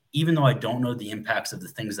like, even though I don't know the impacts of the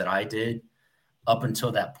things that I did up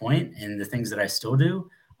until that point and the things that I still do,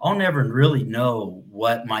 I'll never really know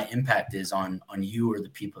what my impact is on you or the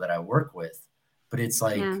people that I work with. But it's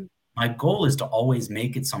like, yeah. my goal is to always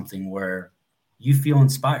make it something where you feel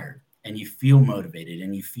inspired and you feel motivated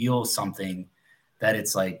and you feel something that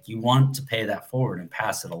it's like you want to pay that forward and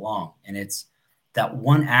pass it along. And it's that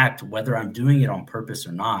one act, whether I'm doing it on purpose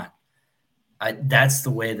or not, that's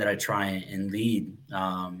the way that I try and lead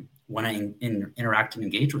when I interact and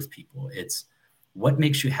engage with people. It's what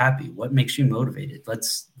makes you happy, what makes you motivated.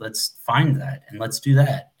 Let's find that and let's do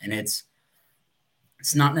that. And it's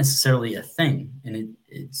not necessarily a thing, and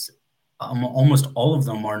it's almost all of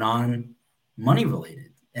them are non-money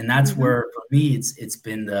related, and that's where for me it's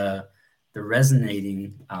been the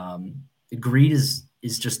resonating. Greed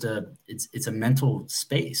is just it's a mental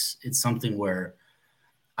space. It's something where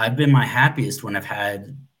I've been my happiest when I've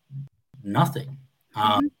had nothing.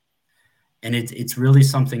 And it's really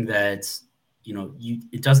something that,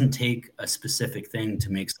 it doesn't take a specific thing to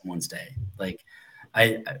make someone's day. Like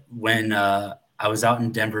when I was out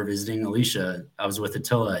in Denver visiting Alicia, I was with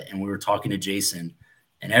Attila and we were talking to Jason.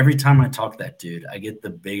 And every time I talk to that dude, I get the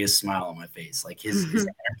biggest smile on my face, like his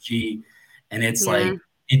energy. And it's like,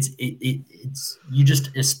 it's you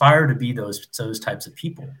just aspire to be those types of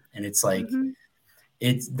people. And it's like,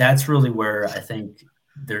 that's really where I think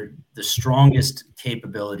they're the strongest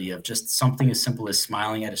capability of just something as simple as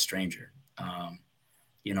smiling at a stranger,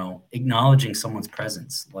 acknowledging someone's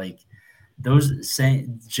presence, like those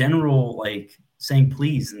saying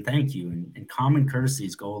please and thank you and common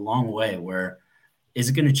courtesies go a long way. Where is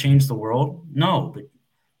it going to change the world? No, but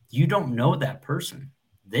you don't know that person.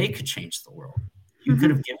 They could change the world. You could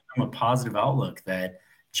have given them a positive outlook that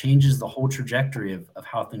changes the whole trajectory of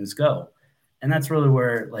how things go. And that's really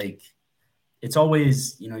where, like, it's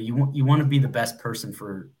always, you want to be the best person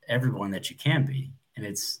for everyone that you can be. And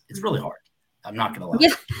it's really hard. I'm not going to lie.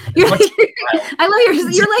 Yeah. I love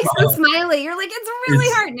you're like so smiley. You're like, it's really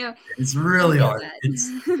hard. No, it's really hard.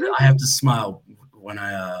 I have to smile when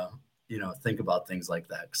I, think about things like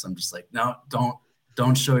that. Cause I'm just like, no,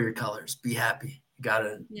 don't show your colors, be happy. You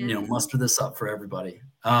gotta, muster this up for everybody.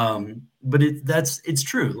 But it's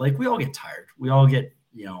true. Like we all get tired. We all get,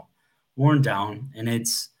 worn down, and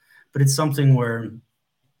it's something where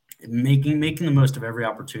making the most of every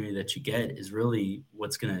opportunity that you get is really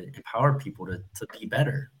what's going to empower people to be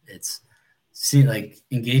better. It's like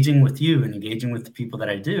engaging with you and engaging with the people that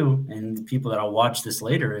I do and the people that I'll watch this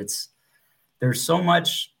later. There's so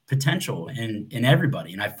much potential in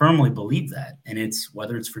everybody. And I firmly believe that. And it's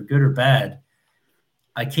whether it's for good or bad,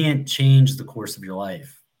 I can't change the course of your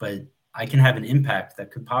life, but I can have an impact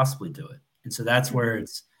that could possibly do it. And so that's where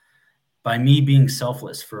it's by me being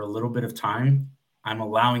selfless for a little bit of time, I'm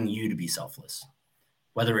allowing you to be selfless,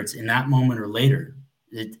 whether it's in that moment or later.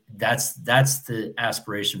 That's the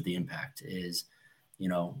aspiration of the impact is,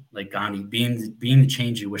 like Gandhi, being the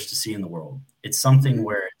change you wish to see in the world. It's something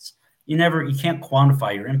where you can't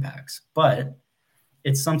quantify your impacts, but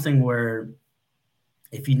it's something where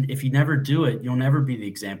if you never do it, you'll never be the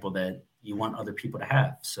example that you want other people to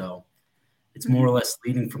have. So it's more or less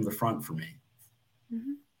leading from the front for me.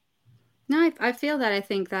 No, I feel that. I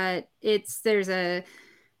think that there's an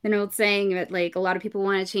old saying that like a lot of people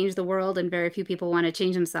want to change the world and very few people want to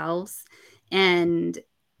change themselves. And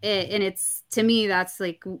and it's, to me, that's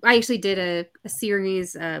like, I actually did a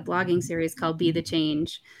series, a blogging series called Be the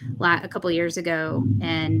Change a couple of years ago,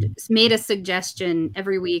 and made a suggestion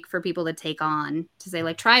every week for people to take on, to say,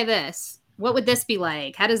 like, try this. What would this be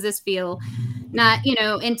like? How does this feel? Not,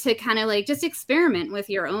 and to kind of like just experiment with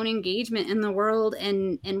your own engagement in the world,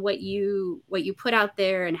 and what you put out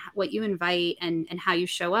there, and what you invite, and how you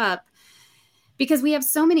show up, because we have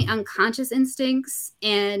so many unconscious instincts,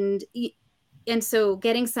 and so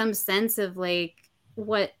getting some sense of like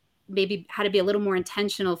what, maybe how to be a little more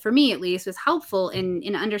intentional, for me at least, was helpful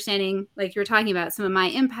in understanding, like you were talking about, some of my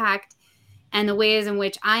impact and the ways in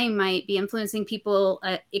which I might be influencing people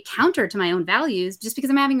counter to my own values, just because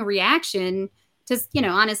I'm having a reaction to,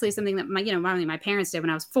 honestly, something that my parents did when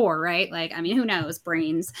I was 4, right? Like, I mean, who knows,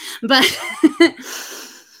 brains, but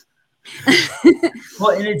well,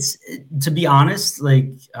 and it's, to be honest,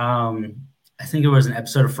 like, I think it was an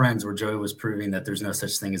episode of Friends where Joey was proving that there's no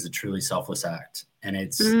such thing as a truly selfless act. And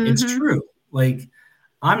it's true. Like,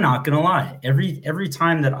 I'm not going to lie. Every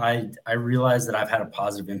time that I realize that I've had a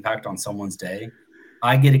positive impact on someone's day,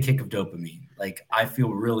 I get a kick of dopamine. Like, I feel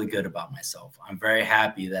really good about myself. I'm very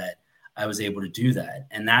happy that I was able to do that.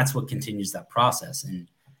 And that's what continues that process. And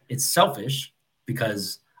it's selfish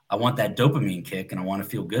because I want that dopamine kick and I want to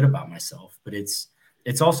feel good about myself. But it's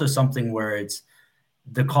also something where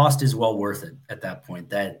the cost is well worth it at that point.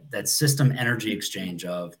 That system energy exchange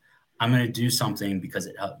of, I'm going to do something because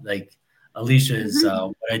it, like Alicia's,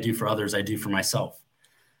 what I do for others, I do for myself.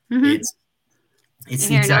 It's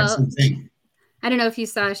the exact same thing. I don't know if you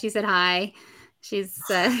saw, she said hi. She's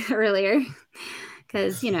earlier,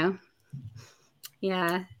 because,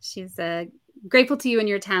 yeah, she's grateful to you and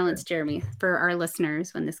your talents, Jeremy, for our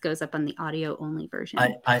listeners when this goes up on the audio only version.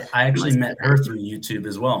 I actually met her through YouTube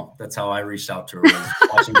as well. That's how I reached out to her.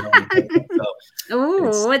 Watching her on TikTok.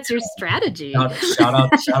 So what's your strategy? Shout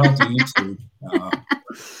out to YouTube.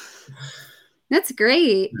 That's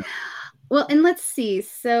great. Yeah. Well, and let's see.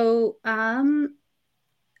 So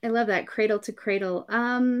I love that, cradle to cradle.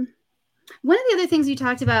 One of the other things you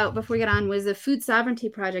talked about before we get on was the food sovereignty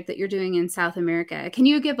project that you're doing in South America. Can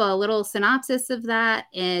you give a little synopsis of that,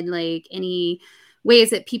 and like any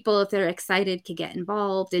ways that people, if they're excited, could get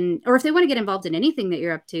involved, or if they want to get involved in anything that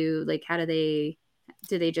you're up to, like how do they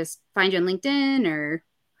just find you on LinkedIn or?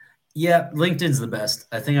 Yeah, LinkedIn's the best.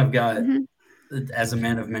 I think I've got, as a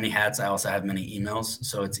man of many hats, I also have many emails,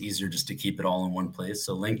 so it's easier just to keep it all in one place.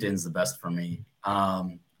 So LinkedIn's the best for me.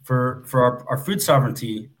 For our food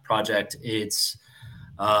sovereignty project, it's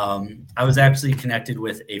I was actually connected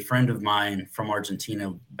with a friend of mine from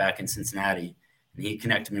Argentina back in Cincinnati, and he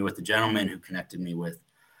connected me with a gentleman who connected me with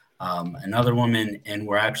another woman, and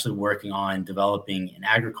we're actually working on developing an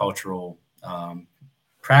agricultural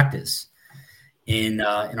practice in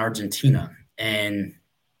Argentina. And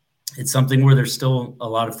it's something where there's still a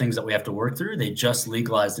lot of things that we have to work through. They just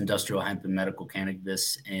legalized industrial hemp and medical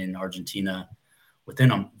cannabis in Argentina within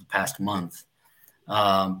the past month.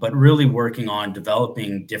 But really working on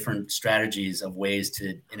developing different strategies of ways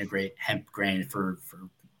to integrate hemp grain for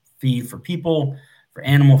feed for people, for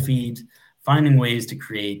animal feed, finding ways to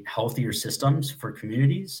create healthier systems for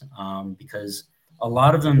communities, because a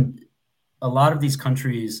lot of these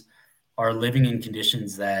countries are living in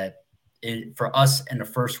conditions that for us in the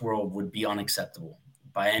first world would be unacceptable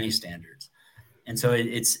by any standards. And so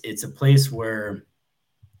it's a place where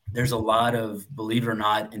there's a lot of, believe it or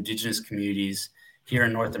not, indigenous communities here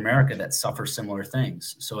in North America that suffer similar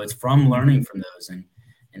things. So it's from learning from those and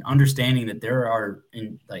understanding that there are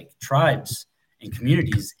tribes and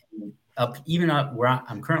communities even up where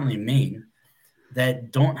I'm currently in Maine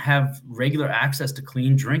that don't have regular access to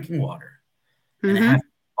clean drinking water and have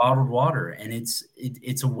bottled water. And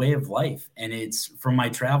it's a way of life. And it's from my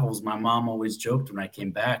travels. My mom always joked when I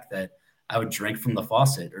came back that I would drink from the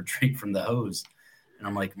faucet or drink from the hose. And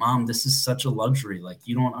I'm like, Mom, this is such a luxury. Like,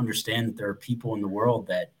 you don't understand that there are people in the world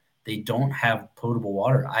that they don't have potable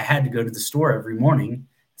water. I had to go to the store every morning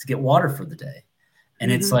to get water for the day.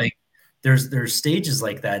 And it's like, there's stages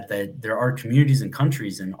like that there are communities and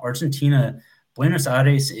countries. In Argentina, Buenos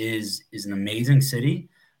Aires is an amazing city.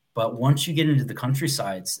 But once you get into the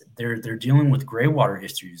countrysides, they're dealing with gray water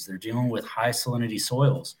issues. They're dealing with high salinity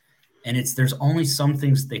soils. And there's only some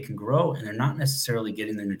things they can grow, and they're not necessarily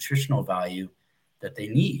getting the nutritional value that they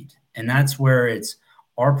need. And that's where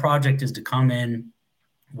our project is to come in,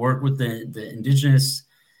 work with the indigenous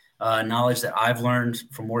knowledge that I've learned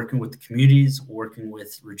from working with the communities, working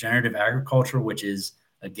with regenerative agriculture, which is,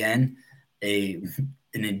 again, an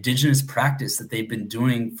indigenous practice that they've been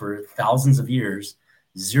doing for thousands of years,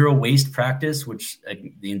 zero waste practice, which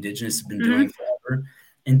the indigenous have been doing forever.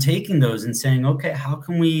 and taking those and saying, okay, how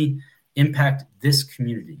can we impact this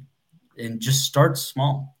community? And just start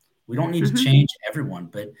small. We don't need to change everyone,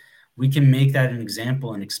 but we can make that an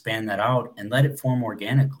example and expand that out and let it form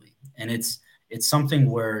organically. And it's something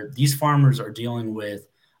where these farmers are dealing with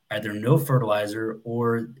either no fertilizer,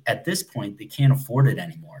 or at this point, they can't afford it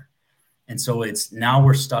anymore. And so it's now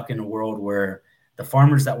we're stuck in a world where the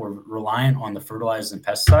farmers that were reliant on the fertilizers and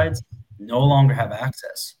pesticides no longer have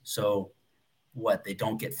access. So what, they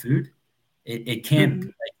don't get food? It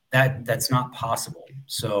can't, that's not possible.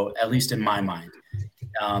 So at least in my mind,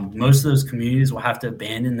 most of those communities will have to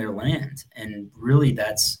abandon their land. And really,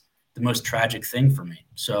 that's the most tragic thing for me.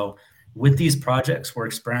 So with these projects, we're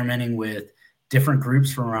experimenting with different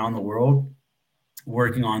groups from around the world,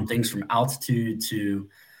 working on things from altitude to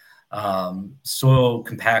soil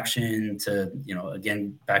compaction to,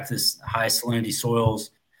 again, back to this high salinity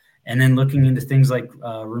soils, and then looking into things like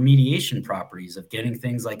remediation properties of getting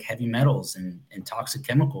things like heavy metals and toxic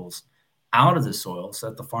chemicals out of the soil so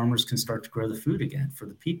that the farmers can start to grow the food again for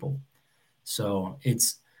the people. So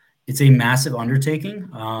it's a massive undertaking,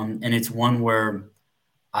 and it's one where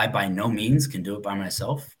I by no means can do it by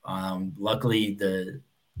myself. Luckily, the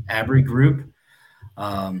ABRI group,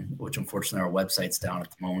 which unfortunately our website's down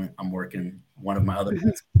at the moment. I'm working one of my other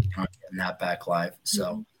ones on getting that back live.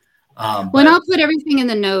 So, and I'll put everything in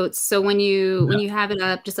the notes. So when you have it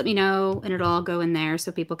up, just let me know, and it'll all go in there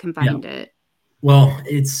so people can find it. Well,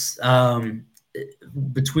 it's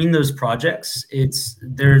between those projects,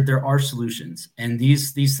 there are solutions, and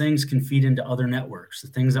these things can feed into other networks. The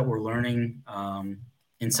things that we're learning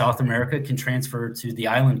in South America can transfer to the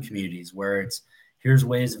island communities, where here's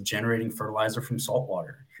ways of generating fertilizer from salt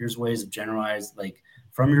water. Here's ways of like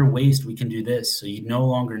from your waste, we can do this. So you no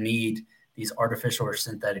longer need these artificial or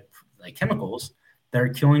synthetic like chemicals that are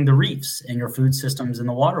killing the reefs and your food systems in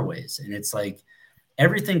the waterways. And it's like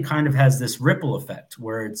everything kind of has this ripple effect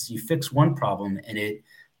where you fix one problem and it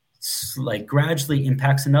like gradually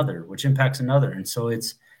impacts another, which impacts another. And so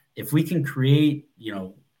if we can create,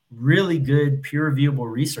 really good peer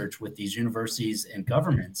reviewable research with these universities and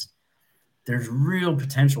governments, there's real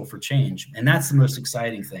potential for change. And that's the most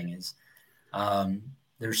exciting thing is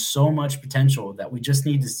there's so much potential that we just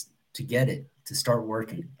need to get it to start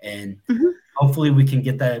working. And hopefully we can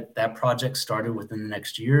get that project started within the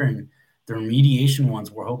next year. And the remediation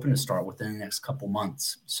ones we're hoping to start within the next couple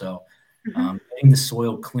months. So getting the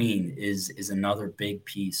soil clean is another big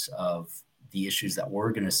piece of the issues that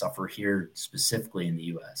we're going to suffer here specifically in the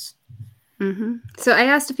U.S. So I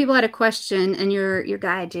asked if people had a question, and your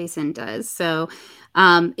guy, Jason, does. So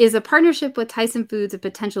is a partnership with Tyson Foods a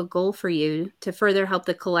potential goal for you to further help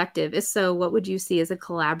the collective? If so, what would you see as a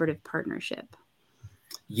collaborative partnership?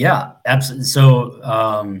 Yeah, absolutely.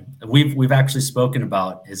 So we've actually spoken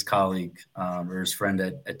about his colleague or his friend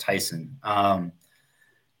at Tyson.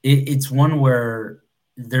 It's one where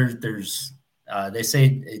there's they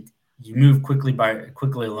say you move quickly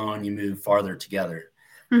alone, you move farther together.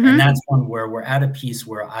 And that's one where we're at a piece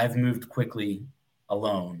where I've moved quickly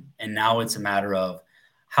alone. And now it's a matter of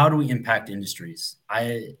how do we impact industries?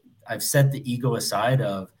 I've set the ego aside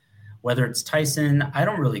of whether it's Tyson, I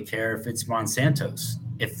don't really care if it's Monsanto's.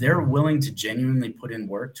 If they're willing to genuinely put in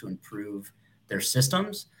work to improve their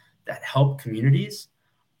systems that help communities,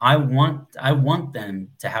 I want them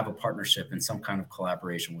to have a partnership and some kind of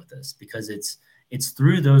collaboration with us, because it's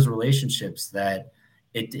through those relationships that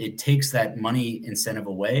it takes that money incentive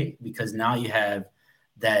away, because now you have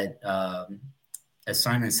that, as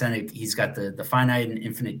Simon Sinek, he's got the finite and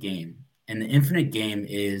infinite game. And the infinite game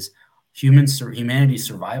is humanity's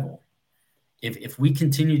survival. If we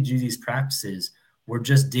continue to do these practices, we're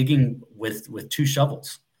just digging with two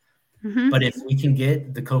shovels. But if we can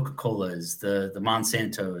get the Coca-Colas, the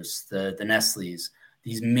Monsantos, the Nestle's,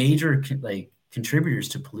 these major contributors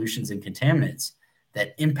to pollutions and contaminants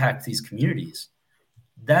that impact these communities,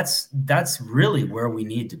 that's really where we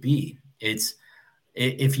need to be.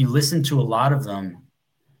 If you listen to a lot of them,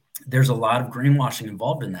 there's a lot of greenwashing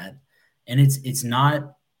involved in that. And it's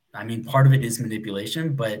not, I mean, part of it is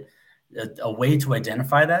manipulation, but a way to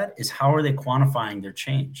identify that is how are they quantifying their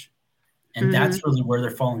change? And that's really where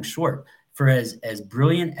they're falling short. For as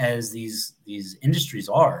brilliant as these industries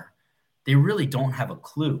are, they really don't have a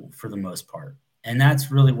clue for the most part. And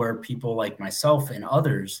that's really where people like myself and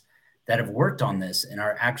others that have worked on this and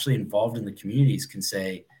are actually involved in the communities can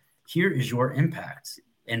say, here is your impact,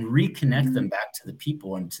 and reconnect them back to the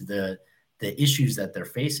people and to the issues that they're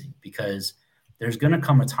facing. Because there's going to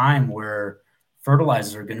come a time where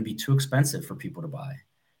fertilizers are going to be too expensive for people to buy.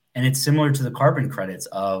 And it's similar to the carbon credits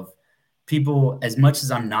of people, as much as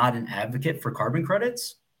I'm not an advocate for carbon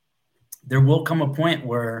credits, there will come a point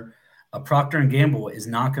where a Procter and Gamble is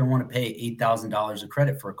not going to want to pay $8,000 of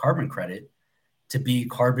credit for a carbon credit to be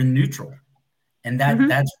carbon neutral. And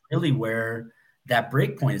that's really where that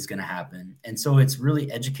break point is going to happen. And so it's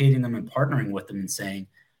really educating them and partnering with them and saying,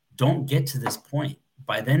 don't get to this point.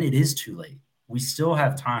 By then it is too late. We still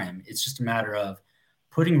have time. It's just a matter of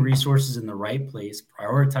putting resources in the right place,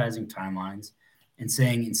 prioritizing timelines, and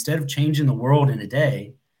saying, instead of changing the world in a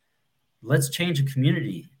day, let's change a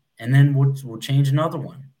community, and then we'll change another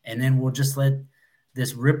one. And then we'll just let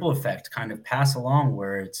this ripple effect kind of pass along,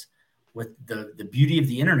 where it's with the beauty of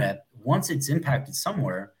the internet. Once it's impacted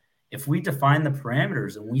somewhere, if we define the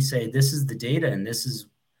parameters and we say, this is the data and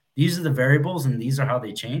these are the variables and these are how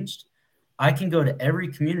they changed, I can go to every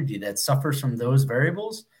community that suffers from those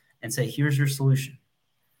variables and say, here's your solution.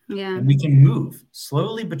 Yeah. And we can move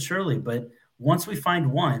slowly but surely. But once we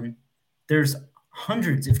find one, there's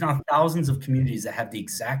hundreds, if not thousands, of communities that have the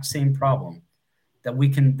exact same problem that we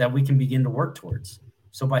can begin to work towards.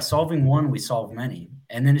 So by solving one, we solve many.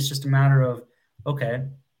 And then it's just a matter of, okay,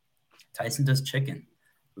 Tyson does chicken.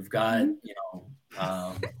 We've got,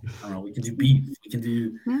 I don't know, we can do beef. We can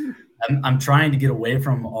do, I'm trying to get away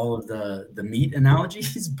from all of the meat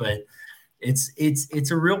analogies, but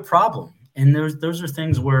it's a real problem. And those are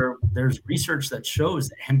things where there's research that shows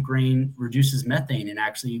that hemp grain reduces methane and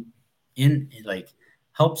actually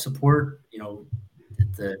helps support,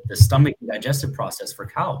 the stomach and digestive process for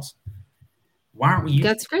cows. Why aren't we using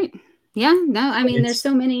That's great. Yeah, no, I mean, there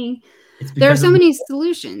are so many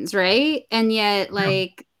solutions, right? And yet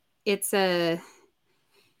it's and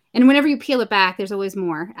whenever you peel it back, there's always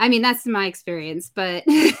more. I mean, that's my experience, but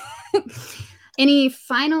any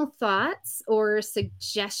final thoughts or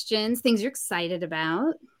suggestions, things you're excited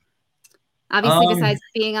about? Obviously, besides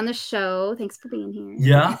being on the show, thanks for being here.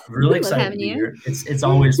 Yeah, really excited to be here. It's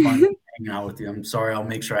always fun hanging out with you. I'm sorry, I'll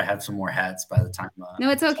make sure I have some more hats by the time.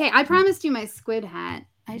 No, it's okay. I promised you my squid hat.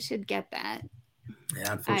 I should get that.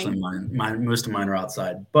 Yeah, unfortunately, most of mine are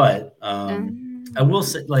outside. But I will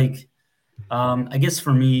say, I guess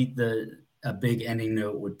for me, a big ending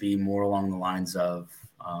note would be more along the lines of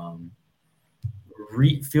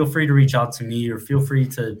feel free to reach out to me, or feel free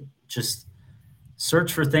to just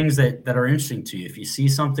search for things that are interesting to you. If you see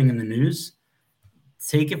something in the news,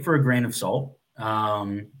 take it for a grain of salt,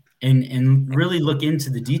 and really look into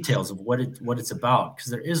the details of what it's about,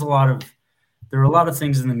 because there are a lot of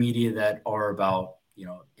things in the media that are about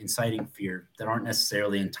inciting fear that aren't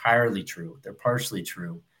necessarily entirely true. They're partially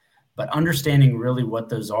true, but understanding really what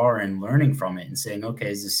those are and learning from it and saying, okay,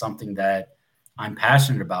 is this something that I'm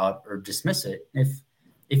passionate about, or dismiss it? If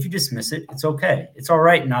you dismiss it, it's okay. It's all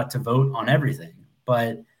right not to vote on everything,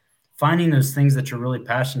 but finding those things that you're really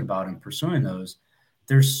passionate about and pursuing those.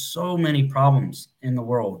 There's so many problems in the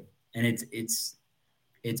world, and it's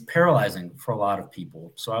paralyzing for a lot of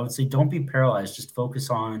people. So I would say, don't be paralyzed. Just focus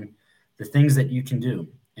on the things that you can do.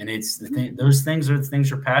 And those things are the things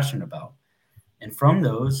you're passionate about. And from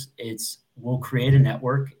those, we'll create a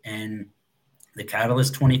network, and the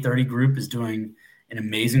Catalyst 2030 group is doing an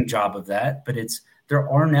amazing job of that. But there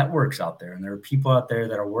are networks out there, and there are people out there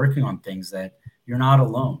that are working on things that you're not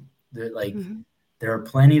alone. There are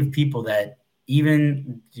plenty of people that,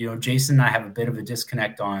 even, Jason and I have a bit of a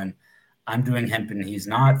disconnect on, I'm doing hemp and he's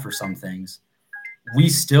not for some things. We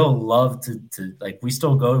still love to we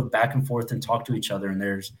still go back and forth and talk to each other, and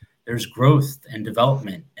there's growth and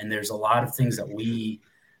development, and there's a lot of things that we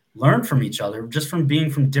learn from each other just from being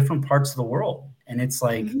from different parts of the world. And it's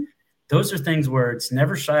those are things where it's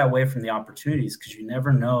never shy away from the opportunities, because you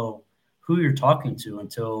never know who you're talking to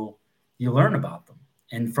until you learn about them.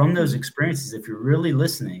 And from those experiences, if you're really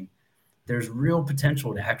listening, there's real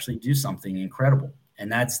potential to actually do something incredible.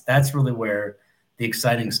 And that's really where the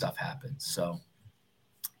exciting stuff happens. So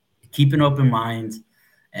keep an open mind,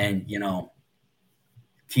 and,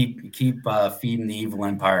 keep feeding the evil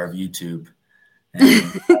empire of YouTube.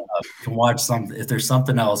 And can watch something. If there's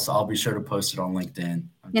something else, I'll be sure to post it on LinkedIn.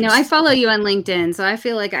 I follow you on LinkedIn, so I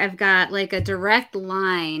feel like I've got a direct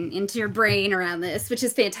line into your brain around this, which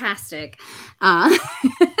is fantastic. All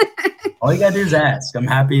you gotta do is ask. I'm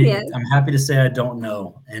happy. Yeah. I'm happy to say I don't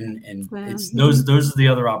know, and it's those are the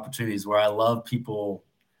other opportunities where I love people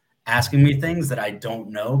asking me things that I don't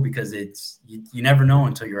know, because you never know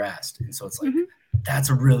until you're asked, and so it's that's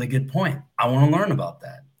a really good point. I want to learn about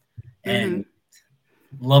that, and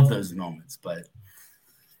love those moments. But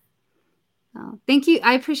thank you.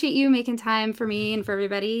 I appreciate you making time for me and for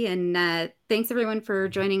everybody, and thanks everyone for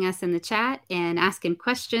joining us in the chat and asking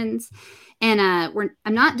questions. And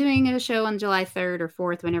I'm not doing a show on July 3rd or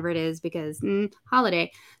 4th, whenever it is, because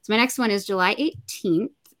holiday. So my next one is July 18th.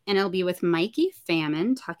 and it'll be with Mikey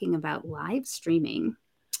Famine talking about live streaming.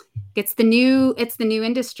 It's the new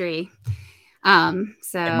industry. And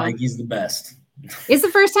Mikey's the best. It's the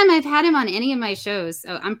first time I've had him on any of my shows,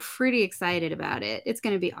 so I'm pretty excited about it. It's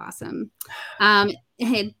going to be awesome.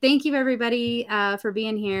 Hey, thank you everybody for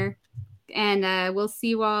being here, and we'll see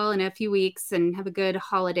you all in a few weeks. And have a good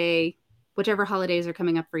holiday, whichever holidays are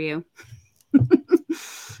coming up for you.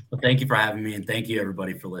 Well, thank you for having me, and thank you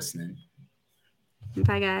everybody for listening.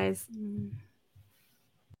 Bye, guys.